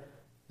where,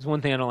 there's one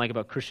thing I don't like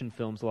about Christian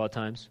films a lot of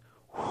times.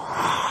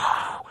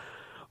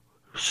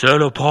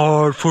 Set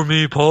apart for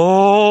me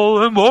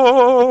Paul and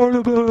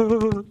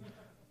Barnabas.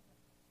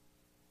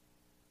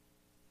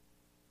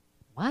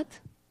 What?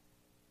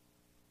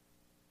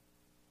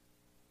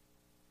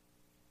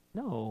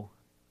 No.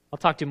 I'll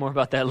talk to you more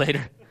about that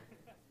later.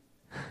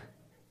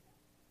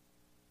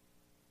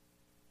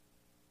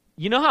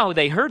 You know how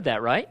they heard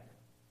that, right?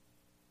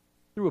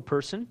 Through a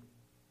person.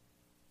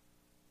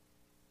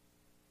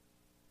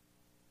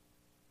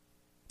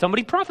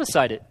 Somebody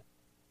prophesied it.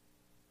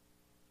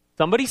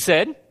 Somebody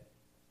said,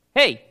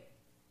 hey,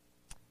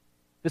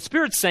 the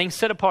Spirit's saying,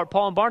 set apart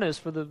Paul and Barnabas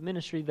for the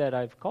ministry that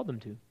I've called them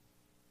to.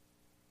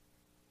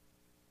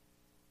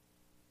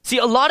 See,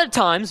 a lot of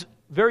times,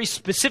 very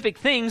specific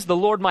things, the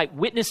Lord might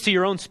witness to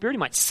your own spirit. He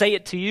might say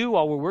it to you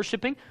while we're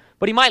worshiping,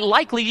 but he might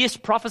likely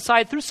just prophesy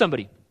it through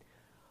somebody.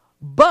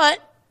 But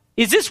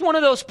is this one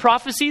of those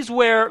prophecies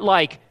where,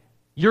 like,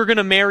 you're going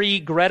to marry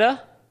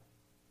Greta?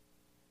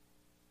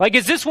 Like,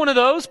 is this one of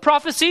those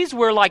prophecies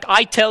where, like,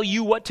 I tell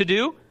you what to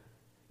do?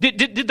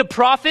 Did the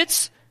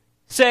prophets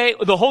say,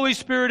 the Holy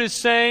Spirit is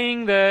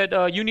saying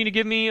that you need to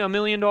give me $1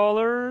 million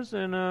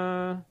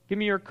and give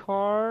me your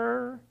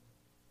car?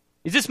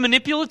 Is this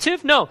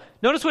manipulative? No.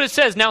 Notice what it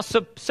says. Now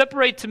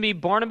separate to me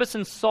Barnabas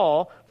and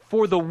Saul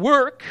for the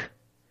work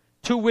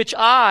to which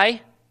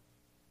I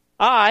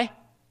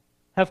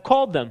have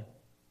called them.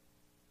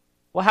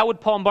 Well, how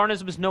would Paul and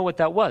Barnabas know what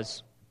that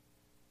was?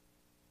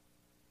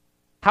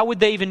 How would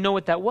they even know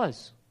what that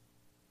was?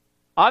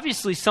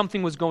 Obviously,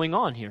 something was going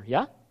on here, yeah?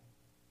 Let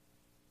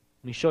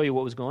me show you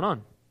what was going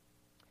on.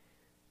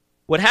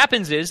 What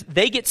happens is,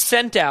 they get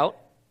sent out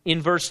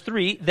in verse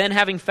 3, then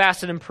having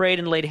fasted and prayed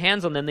and laid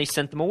hands on them, they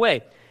sent them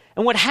away.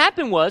 And what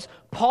happened was,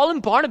 Paul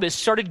and Barnabas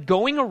started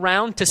going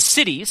around to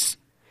cities,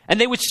 and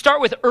they would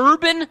start with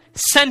urban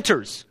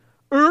centers.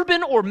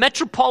 Urban or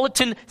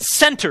metropolitan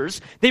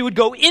centers. They would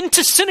go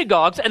into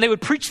synagogues and they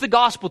would preach the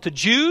gospel to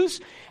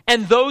Jews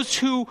and those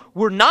who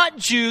were not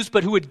Jews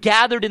but who had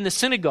gathered in the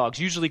synagogues,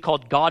 usually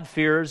called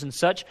God-fearers and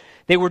such.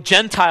 They were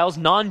Gentiles,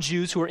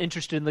 non-Jews who were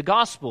interested in the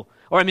gospel.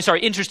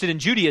 Interested in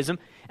Judaism.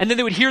 And then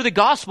they would hear the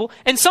gospel,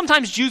 and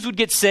sometimes Jews would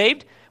get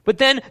saved, but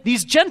then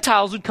these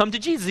Gentiles would come to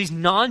Jesus. These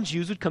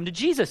non-Jews would come to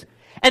Jesus.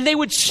 And they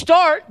would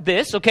start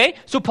this, okay?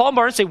 So Paul and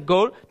Barnabas, they would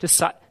go to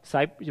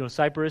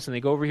Cyprus, and they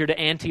go over here to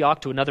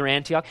Antioch, to another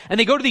Antioch, and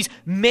they go to these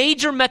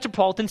major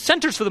metropolitan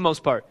centers for the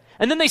most part.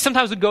 And then they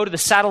sometimes would go to the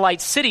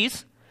satellite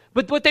cities,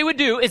 but what they would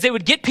do is they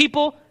would get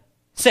people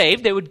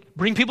saved, they would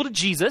bring people to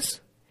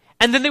Jesus,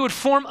 and then they would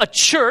form a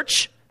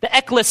church, the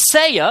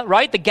ecclesia,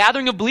 right, the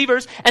gathering of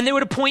believers, and they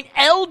would appoint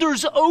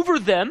elders over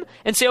them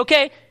and say,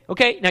 okay,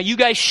 now you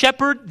guys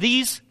shepherd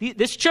this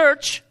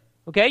church.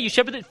 Okay, you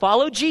shepherd it,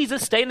 follow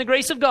Jesus, stay in the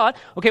grace of God.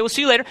 Okay, we'll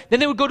see you later.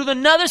 Then they would go to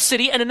another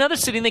city, and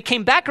they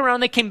came back around,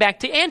 they came back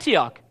to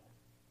Antioch.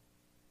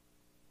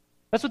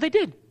 That's what they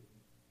did.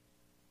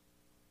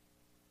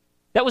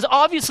 That was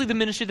obviously the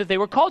ministry that they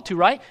were called to,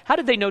 right? How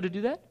did they know to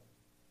do that?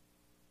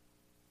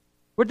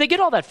 Where did they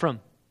get all that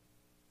from?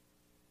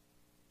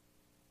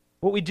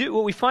 What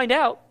we find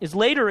out is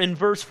later in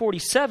verse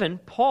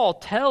 47, Paul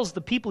tells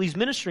the people he's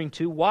ministering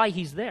to why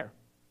he's there.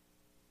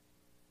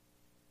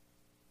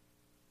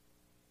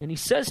 And he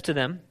says to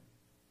them,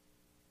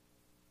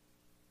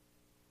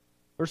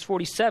 verse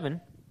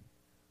 47,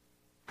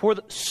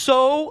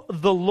 so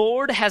the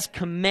Lord has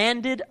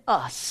commanded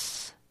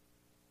us.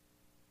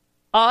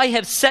 I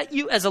have set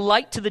you as a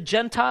light to the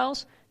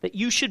Gentiles, that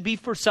you should be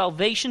for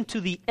salvation to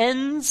the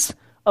ends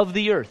of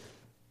the earth.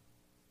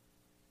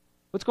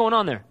 What's going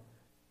on there?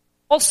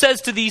 Paul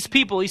says to these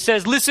people, he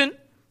says, listen,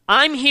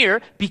 I'm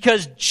here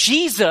because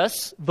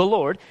Jesus, the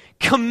Lord,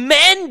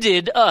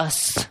 commanded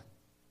us.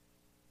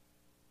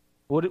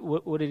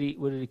 What did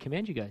he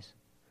command you guys?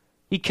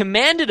 He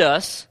commanded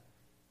us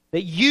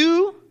that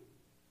you,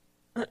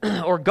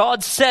 or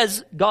God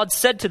said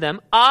to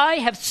them, I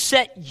have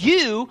set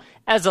you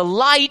as a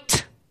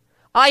light.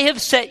 I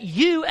have set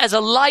you as a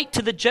light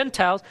to the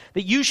Gentiles,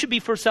 that you should be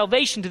for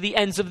salvation to the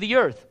ends of the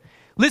earth.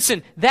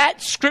 Listen,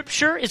 that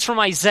scripture is from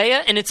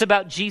Isaiah, and it's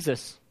about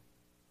Jesus.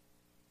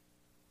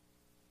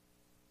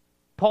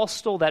 Paul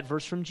stole that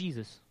verse from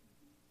Jesus.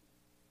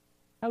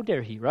 How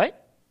dare he, right?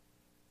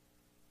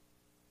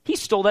 He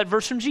stole that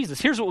verse from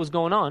Jesus. Here's what was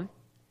going on.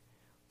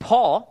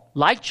 Paul,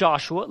 like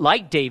Joshua,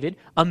 like David,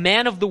 a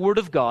man of the Word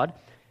of God,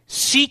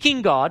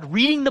 seeking God,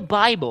 reading the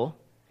Bible,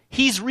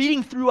 he's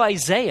reading through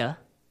Isaiah,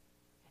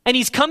 and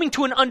he's coming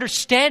to an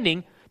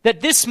understanding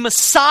that this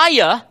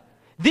Messiah,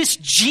 this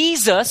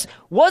Jesus,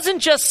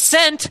 wasn't just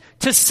sent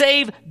to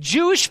save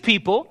Jewish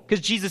people,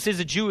 because Jesus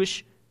is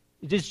Jewish,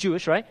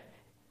 right?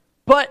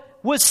 But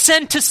was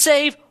sent to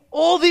save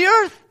all the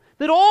earth,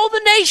 that all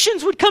the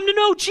nations would come to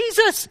know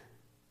Jesus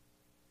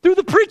through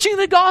the preaching of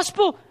the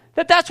gospel,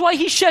 that's why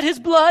he shed his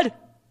blood.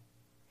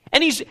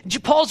 And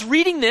Paul's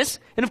reading this,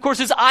 and of course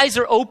his eyes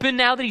are open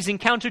now that he's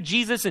encountered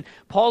Jesus, and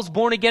Paul's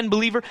born-again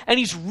believer, and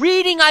he's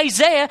reading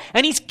Isaiah,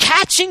 and he's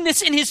catching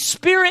this in his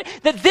spirit,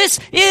 that this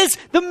is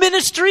the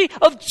ministry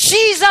of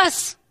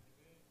Jesus.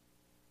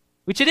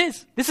 Which it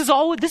is. This is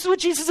what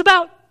Jesus is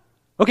about.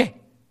 Okay.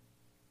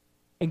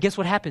 And guess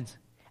what happens?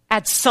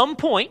 At some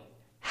point,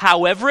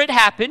 however it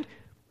happened,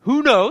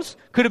 who knows?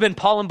 Could have been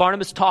Paul and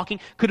Barnabas talking,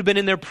 could have been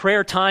in their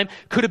prayer time,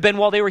 could have been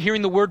while they were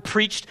hearing the word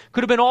preached,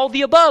 could have been all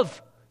the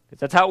above. Because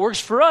that's how it works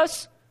for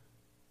us.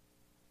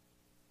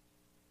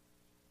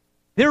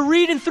 They're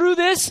reading through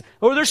this,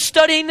 or they're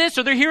studying this,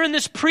 or they're hearing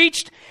this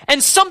preached,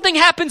 and something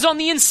happens on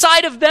the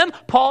inside of them,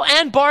 Paul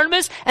and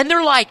Barnabas, and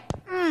they're like,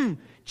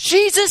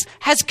 Jesus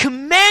has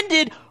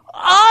commanded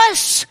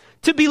us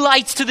to be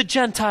lights to the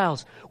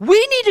Gentiles. We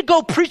need to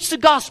go preach the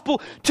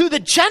gospel to the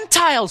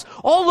Gentiles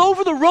all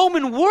over the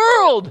Roman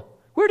world.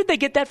 Where did they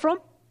get that from?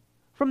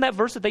 From that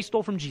verse that they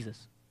stole from Jesus.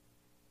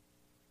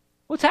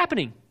 What's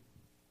happening?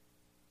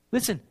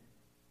 Listen,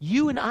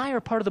 you and I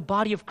are part of the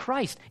body of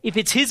Christ. If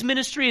it's his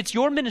ministry, it's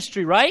your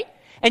ministry, right?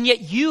 And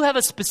yet you have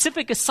a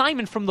specific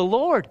assignment from the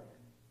Lord.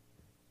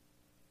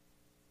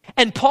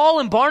 And Paul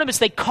and Barnabas,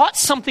 they caught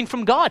something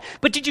from God.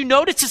 But did you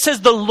notice it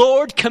says the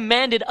Lord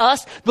commanded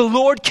us? The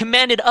Lord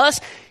commanded us.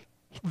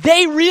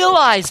 They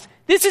realized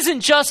this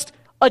isn't just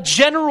a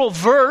general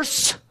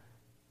verse.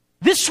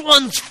 This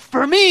one's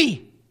for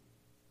me.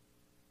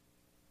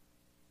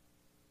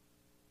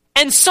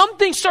 And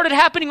something started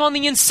happening on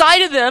the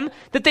inside of them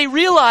that they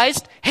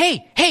realized,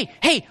 hey,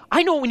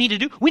 I know what we need to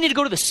do. We need to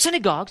go to the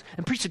synagogues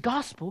and preach the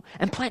gospel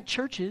and plant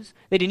churches.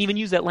 They didn't even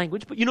use that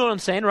language, but you know what I'm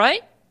saying,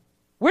 right?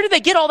 Where did they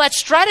get all that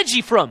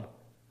strategy from?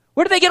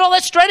 Where did they get all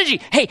that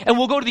strategy? Hey, and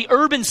we'll go to the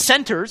urban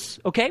centers,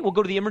 okay? We'll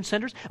go to the urban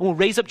centers and we'll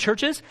raise up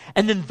churches.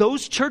 And then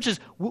those churches,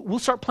 we'll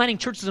start planting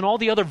churches in all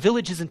the other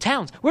villages and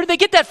towns. Where did they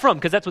get that from?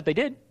 Because that's what they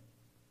did.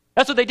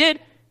 That's what they did.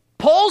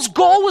 Paul's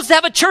goal was to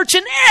have a church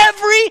in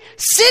every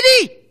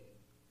city.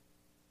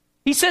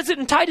 He says it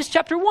in Titus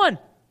chapter 1.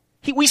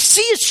 We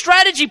see his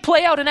strategy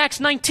play out in Acts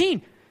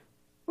 19.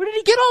 Where did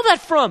he get all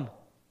that from?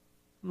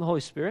 From the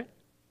Holy Spirit.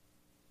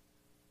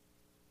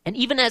 And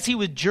even as he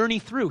would journey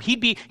through,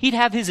 he'd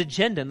have his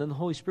agenda, and then the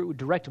Holy Spirit would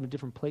direct him to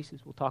different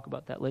places. We'll talk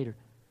about that later.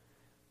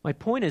 My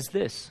point is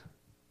this.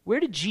 Where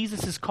did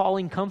Jesus'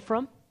 calling come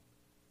from?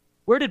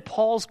 Where did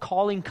Paul's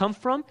calling come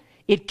from?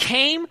 It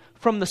came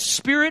from the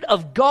Spirit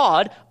of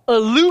God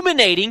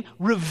illuminating,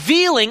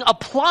 revealing,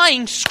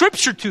 applying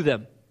Scripture to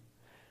them.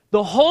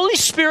 The Holy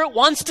Spirit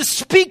wants to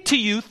speak to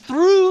you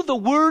through the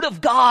Word of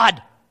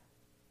God.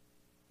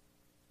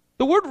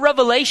 The word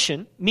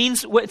revelation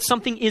means when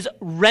something is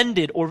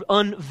rended or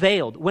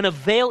unveiled. When a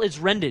veil is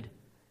rended.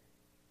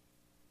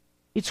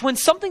 It's when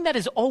something that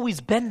has always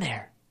been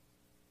there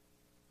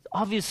is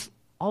obvious,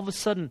 all of a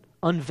sudden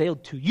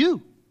unveiled to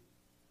you.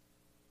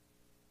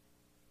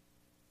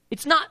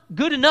 It's not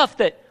good enough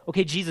that,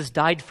 okay, Jesus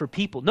died for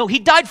people. No, he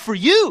died for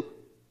you.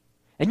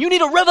 And you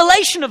need a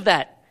revelation of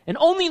that. And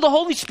only the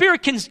Holy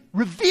Spirit can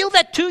reveal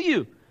that to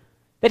you.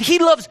 That he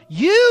loves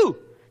you.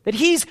 That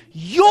he's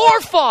your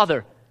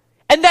Father.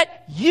 And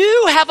that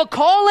you have a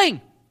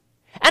calling.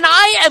 And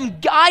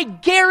I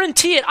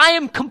guarantee it, I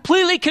am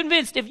completely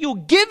convinced if you'll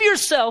give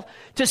yourself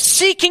to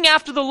seeking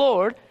after the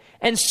Lord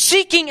and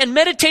seeking and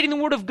meditating the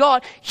Word of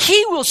God,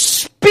 he will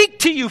speak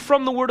to you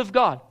from the Word of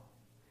God.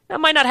 That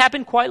might not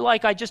happen quite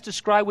like I just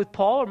described with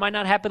Paul, or it might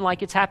not happen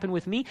like it's happened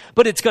with me,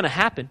 but it's going to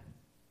happen.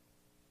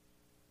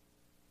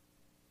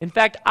 In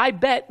fact, I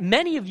bet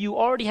many of you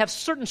already have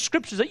certain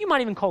scriptures that you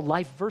might even call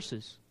life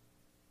verses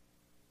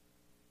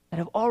that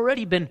have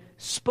already been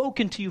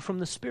spoken to you from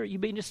the Spirit. You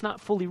may just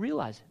not fully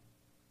realize it.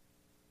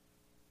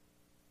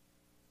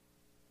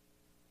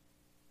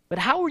 But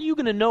how are you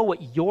going to know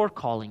what your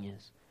calling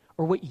is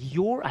or what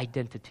your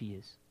identity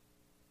is?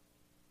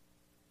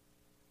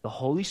 The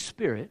Holy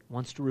Spirit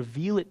wants to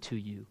reveal it to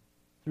you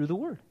through the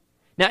Word.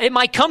 Now, it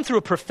might come through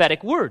a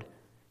prophetic word.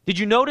 Did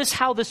you notice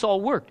how this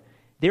all worked?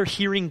 They're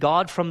hearing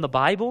God from the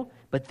Bible,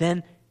 but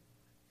then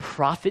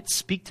prophets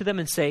speak to them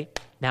and say,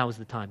 now is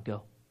the time,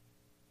 go.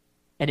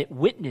 And it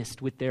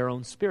witnessed with their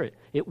own spirit.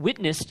 It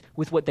witnessed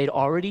with what they'd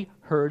already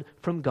heard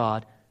from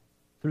God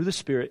through the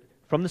Spirit,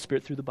 from the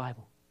Spirit through the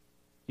Bible.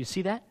 You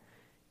see that?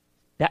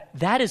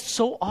 That is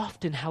so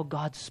often how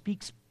God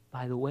speaks,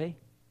 by the way.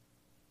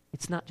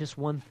 It's not just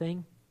one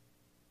thing.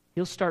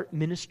 He'll start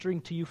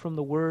ministering to you from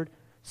the Word.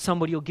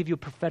 Somebody will give you a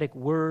prophetic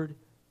word.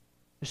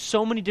 There's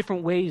so many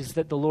different ways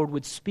that the Lord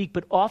would speak,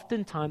 but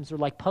oftentimes they're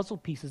like puzzle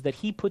pieces that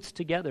he puts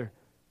together.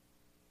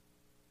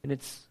 And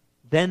it's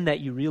then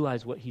that you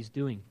realize what he's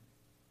doing.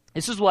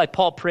 This is why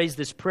Paul prays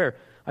this prayer.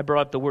 I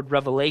brought up the word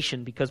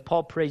revelation because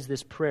Paul prays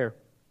this prayer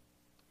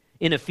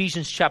in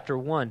Ephesians chapter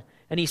 1.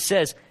 And he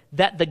says,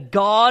 that the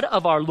God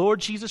of our Lord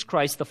Jesus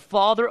Christ, the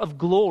Father of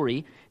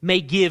glory, may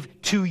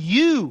give to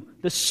you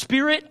the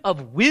spirit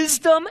of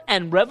wisdom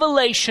and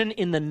revelation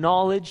in the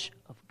knowledge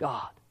of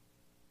God.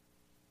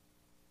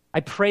 I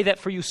pray that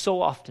for you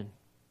so often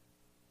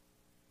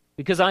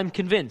because I'm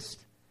convinced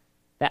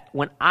that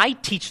when I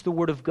teach the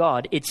Word of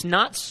God, it's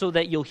not so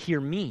that you'll hear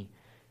me,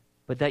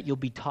 but that you'll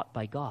be taught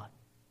by God.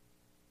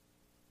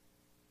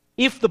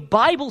 If the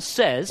Bible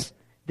says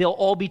they'll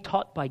all be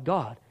taught by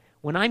God,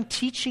 when I'm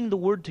teaching the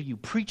Word to you,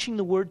 preaching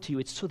the Word to you,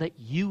 it's so that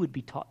you would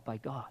be taught by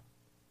God.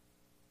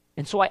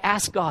 And so I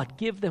ask God,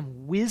 give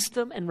them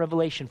wisdom and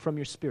revelation from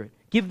your Spirit.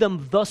 Give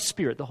them the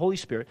Spirit, the Holy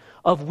Spirit,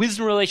 of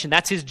wisdom and revelation.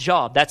 That's his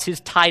job. That's his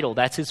title.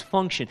 That's his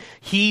function.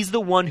 He's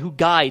the one who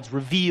guides,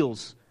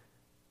 reveals,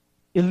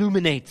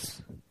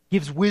 illuminates,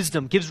 gives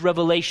wisdom, gives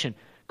revelation.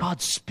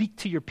 God, speak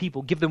to your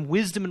people. Give them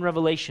wisdom and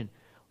revelation.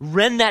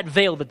 rend that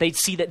veil, that they'd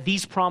see that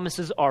these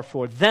promises are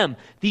for them.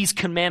 These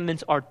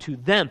commandments are to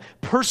them.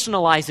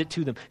 Personalize it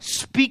to them.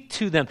 Speak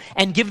to them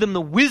and give them the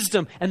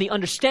wisdom and the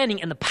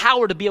understanding and the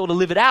power to be able to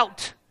live it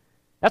out.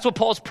 That's what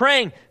Paul's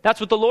praying. That's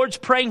what the Lord's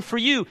praying for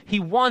you.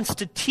 He wants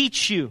to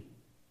teach you.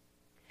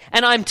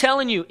 And I'm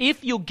telling you,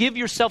 if you'll give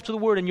yourself to the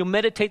Word and you'll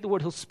meditate the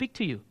Word, He'll speak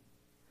to you.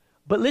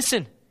 But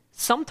listen,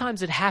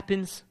 sometimes it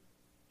happens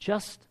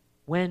just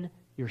when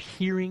you're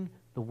hearing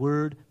the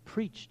Word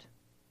preached.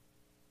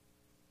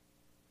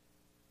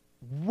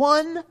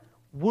 One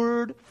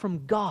word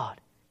from God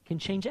can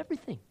change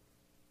everything.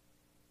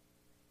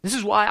 This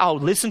is why I'll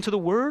listen to the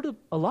Word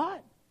a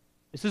lot.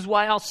 This is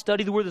why I'll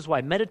study the Word. This is why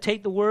I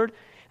meditate the Word.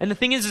 And the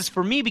thing is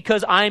for me,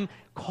 because I'm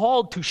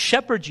called to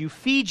shepherd you,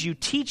 feed you,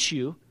 teach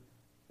you,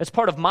 that's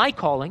part of my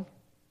calling.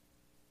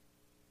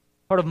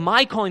 Part of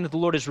my calling that the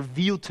Lord has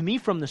revealed to me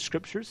from the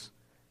Scriptures.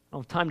 I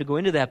don't have time to go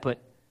into that, but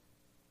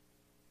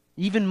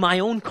even my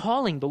own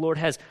calling, the Lord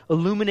has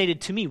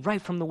illuminated to me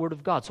right from the Word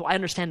of God. So I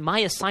understand my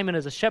assignment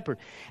as a shepherd.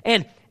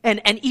 And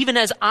even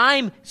as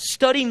I'm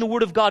studying the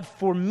Word of God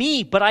for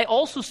me, but I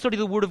also study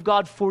the Word of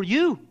God for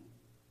you.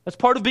 That's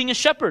part of being a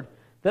shepherd.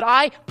 That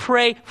I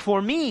pray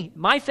for me,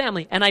 my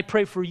family, and I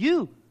pray for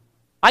you.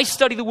 I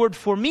study the Word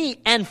for me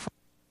and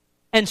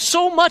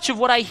so much of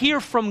what I hear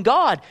from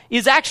God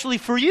is actually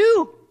for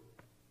you.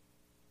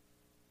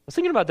 I was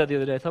thinking about that the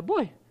other day. I thought,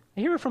 boy, I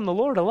hear it from the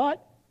Lord a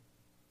lot.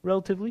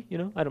 Relatively,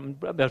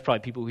 there's probably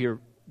people who hear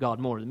God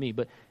more than me,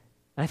 but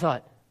I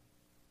thought,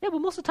 yeah, but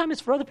most of the time it's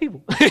for other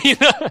people.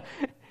 I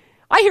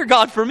hear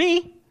God for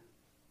me.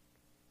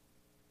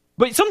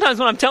 But sometimes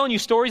when I'm telling you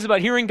stories about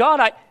hearing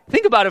God, I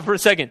think about it for a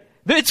second.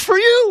 It's for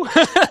you.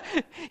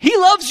 He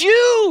loves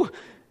you.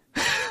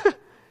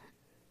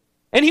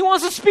 And He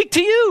wants to speak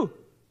to you.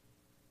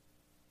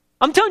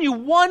 I'm telling you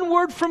one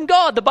word from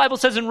God. The Bible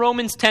says in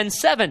Romans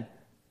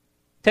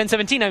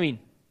 10:17,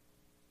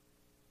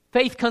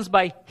 faith comes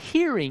by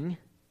hearing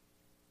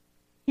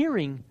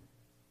the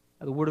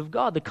Word of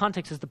God. The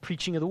context is the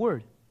preaching of the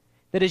Word.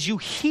 That as you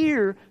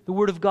hear the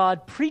Word of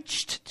God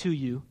preached to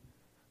you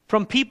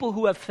from people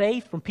who have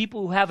faith, from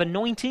people who have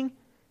anointing,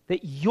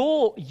 that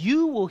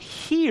you will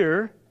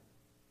hear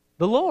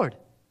the Lord.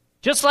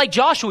 Just like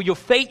Joshua, your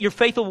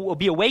faith will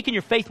be awakened,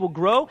 your faith will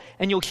grow,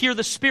 and you'll hear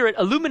the Spirit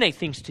illuminate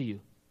things to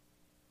you.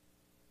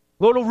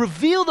 Lord will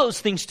reveal those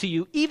things to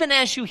you even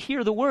as you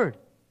hear the Word.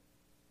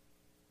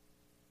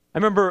 I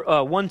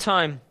remember one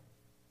time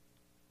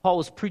Paul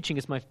was preaching.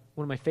 It's one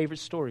of my favorite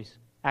stories,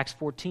 Acts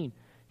 14.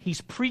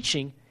 He's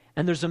preaching,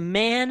 and there's a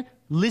man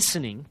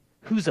listening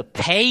who's a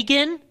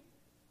pagan,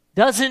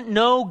 doesn't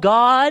know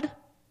God,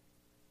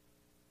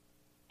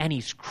 and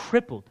he's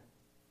crippled,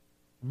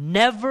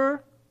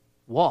 never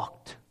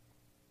walked.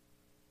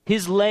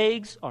 His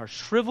legs are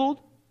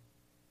shriveled.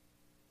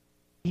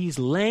 He's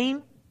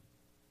lame.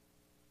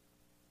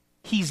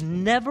 He's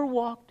never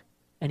walked,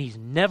 and he's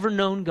never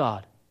known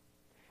God.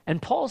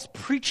 And Paul's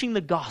preaching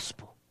the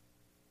gospel.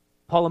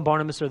 Paul and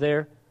Barnabas are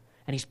there,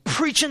 and he's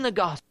preaching the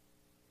gospel.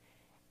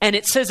 And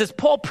it says as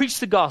Paul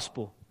preached the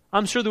gospel,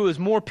 I'm sure there was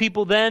more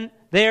people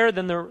there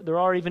than there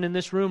are even in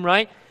this room,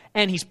 right?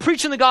 And he's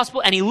preaching the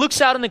gospel, and he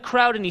looks out in the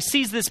crowd, and he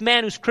sees this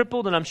man who's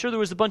crippled, and I'm sure there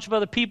was a bunch of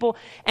other people,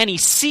 and he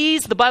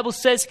sees, the Bible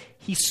says,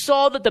 he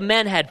saw that the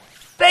man had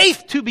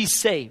faith to be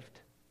saved.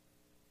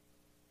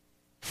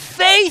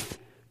 Faith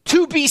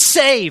to be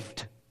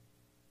saved.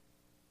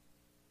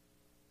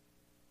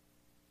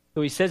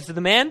 So he says to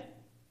the man,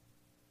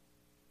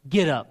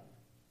 get up.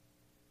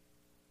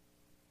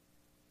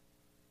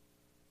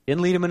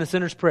 Didn't lead him in a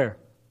sinner's prayer.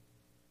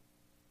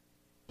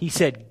 He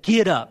said,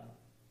 get up.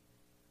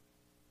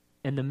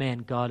 And the man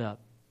got up.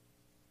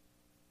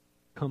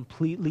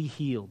 Completely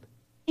healed.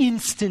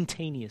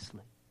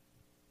 Instantaneously.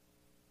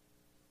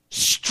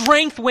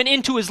 Strength went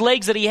into his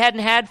legs that he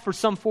hadn't had for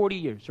some 40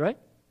 years, right?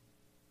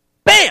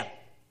 Bam!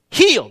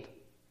 Healed.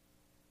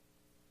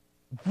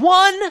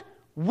 One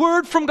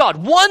word from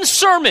God, one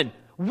sermon,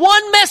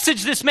 one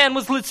message this man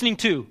was listening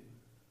to.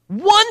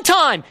 One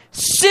time,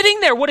 sitting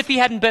there. What if he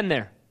hadn't been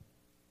there?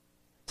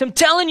 So I'm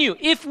telling you,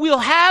 if we'll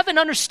have an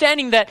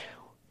understanding that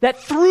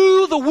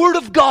through the Word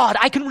of God,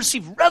 I can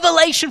receive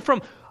revelation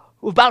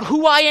about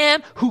who I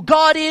am, who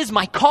God is,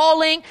 my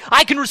calling.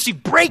 I can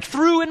receive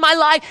breakthrough in my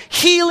life,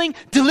 healing,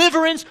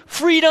 deliverance,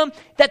 freedom,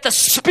 that the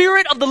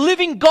Spirit of the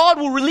living God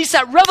will release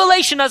that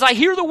revelation as I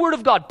hear the Word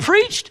of God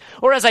preached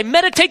or as I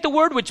meditate the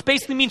Word, which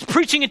basically means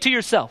preaching it to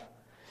yourself.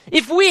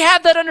 If we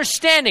have that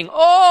understanding,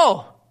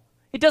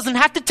 it doesn't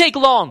have to take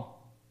long.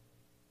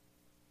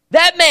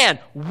 That man,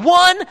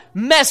 one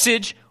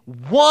message,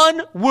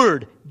 one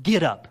word,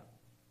 get up.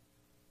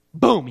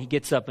 Boom, he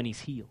gets up and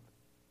he's healed.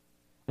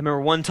 I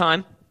remember one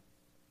time,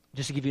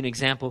 just to give you an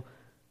example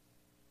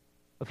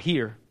of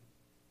here.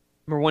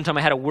 I remember one time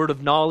I had a word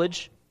of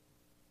knowledge.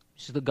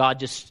 So that God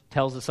just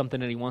tells us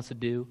something that He wants to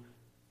do.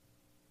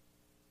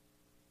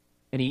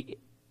 And he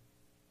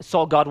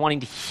saw God wanting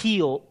to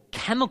heal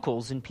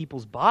chemicals in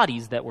people's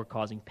bodies that were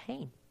causing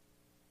pain.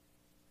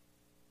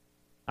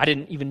 I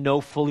didn't even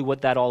know fully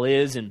what that all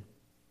is. And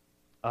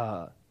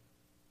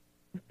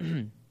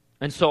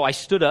And so I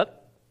stood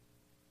up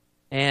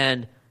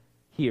and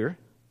here,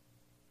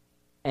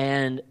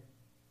 and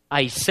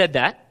I said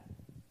that.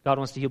 God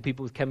wants to heal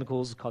people with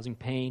chemicals causing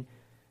pain.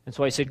 And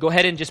so I said, go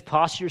ahead and just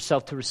posture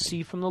yourself to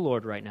receive from the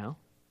Lord right now.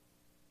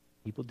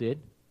 People did.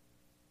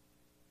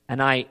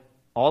 And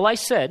all I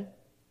said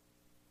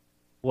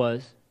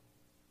was,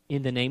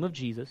 in the name of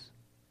Jesus,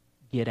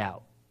 get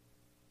out.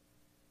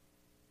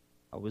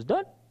 I was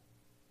done.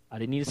 I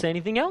didn't need to say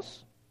anything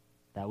else.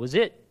 That was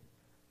it.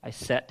 I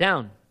sat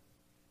down.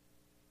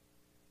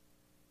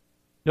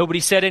 Nobody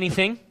said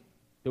anything.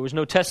 There was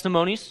no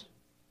testimonies.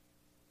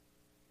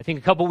 I think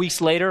a couple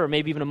weeks later, or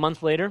maybe even a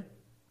month later,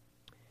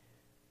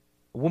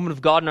 a woman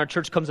of God in our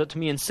church comes up to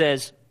me and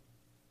says,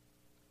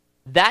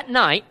 let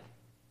me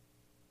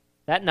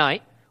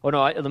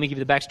give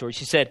you the backstory.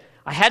 She said,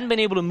 I hadn't been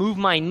able to move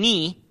my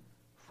knee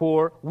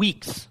for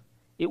weeks.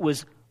 It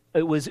was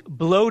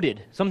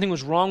bloated. Something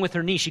was wrong with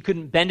her knee. She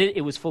couldn't bend it.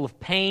 It was full of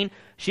pain.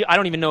 I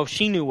don't even know if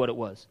she knew what it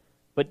was.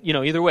 But,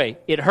 either way,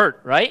 it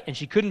hurt, right? And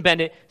she couldn't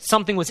bend it.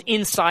 Something was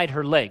inside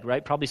her leg,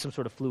 right? Probably some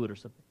sort of fluid or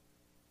something.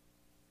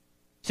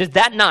 She says,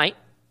 that night,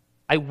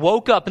 I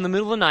woke up in the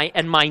middle of the night,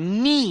 and my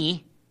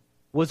knee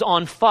was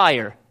on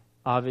fire.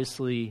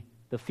 Obviously,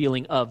 the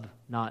feeling of,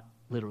 not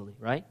literally,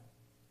 right?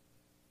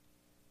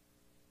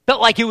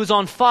 Felt like it was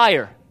on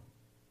fire.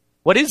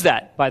 What is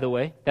that, by the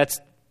way?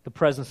 That's the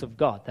presence of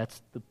God.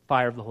 That's the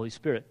fire of the Holy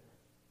Spirit.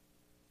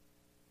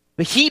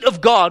 The heat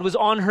of God was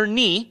on her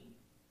knee,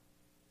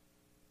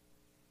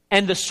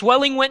 and the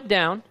swelling went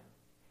down,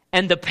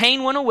 and the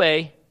pain went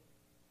away,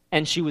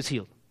 and she was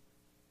healed.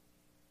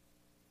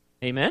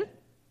 Amen?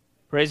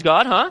 Praise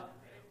God, huh?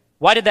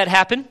 Why did that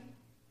happen?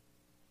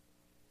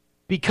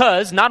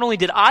 Because not only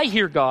did I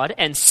hear God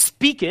and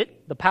speak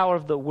it, the power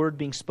of the word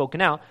being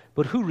spoken out,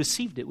 but who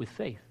received it with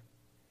faith?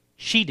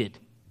 She did.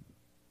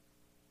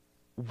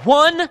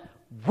 One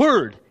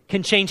word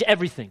can change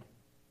everything.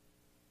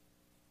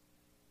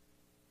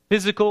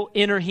 Physical,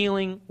 inner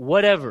healing,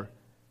 whatever.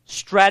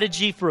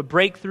 Strategy for a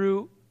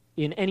breakthrough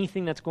in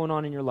anything that's going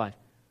on in your life.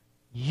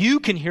 You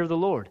can hear the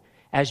Lord.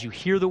 As you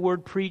hear the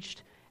word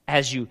preached,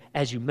 as you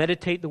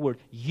meditate the word,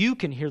 you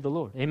can hear the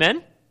Lord.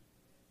 Amen?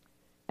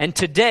 And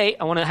today,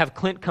 I want to have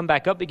Clint come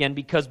back up again,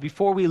 because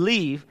before we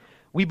leave,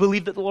 we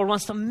believe that the Lord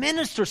wants to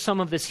minister some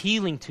of this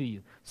healing to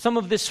you, some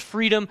of this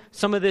freedom,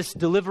 some of this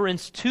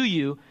deliverance to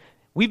you.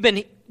 We've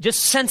been just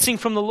sensing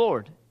from the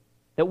Lord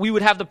that we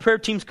would have the prayer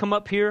teams come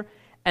up here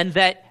and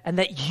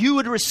that you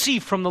would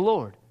receive from the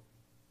Lord.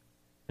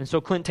 And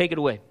so, Clint, take it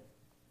away.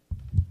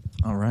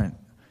 All right.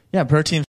 Yeah, prayer teams.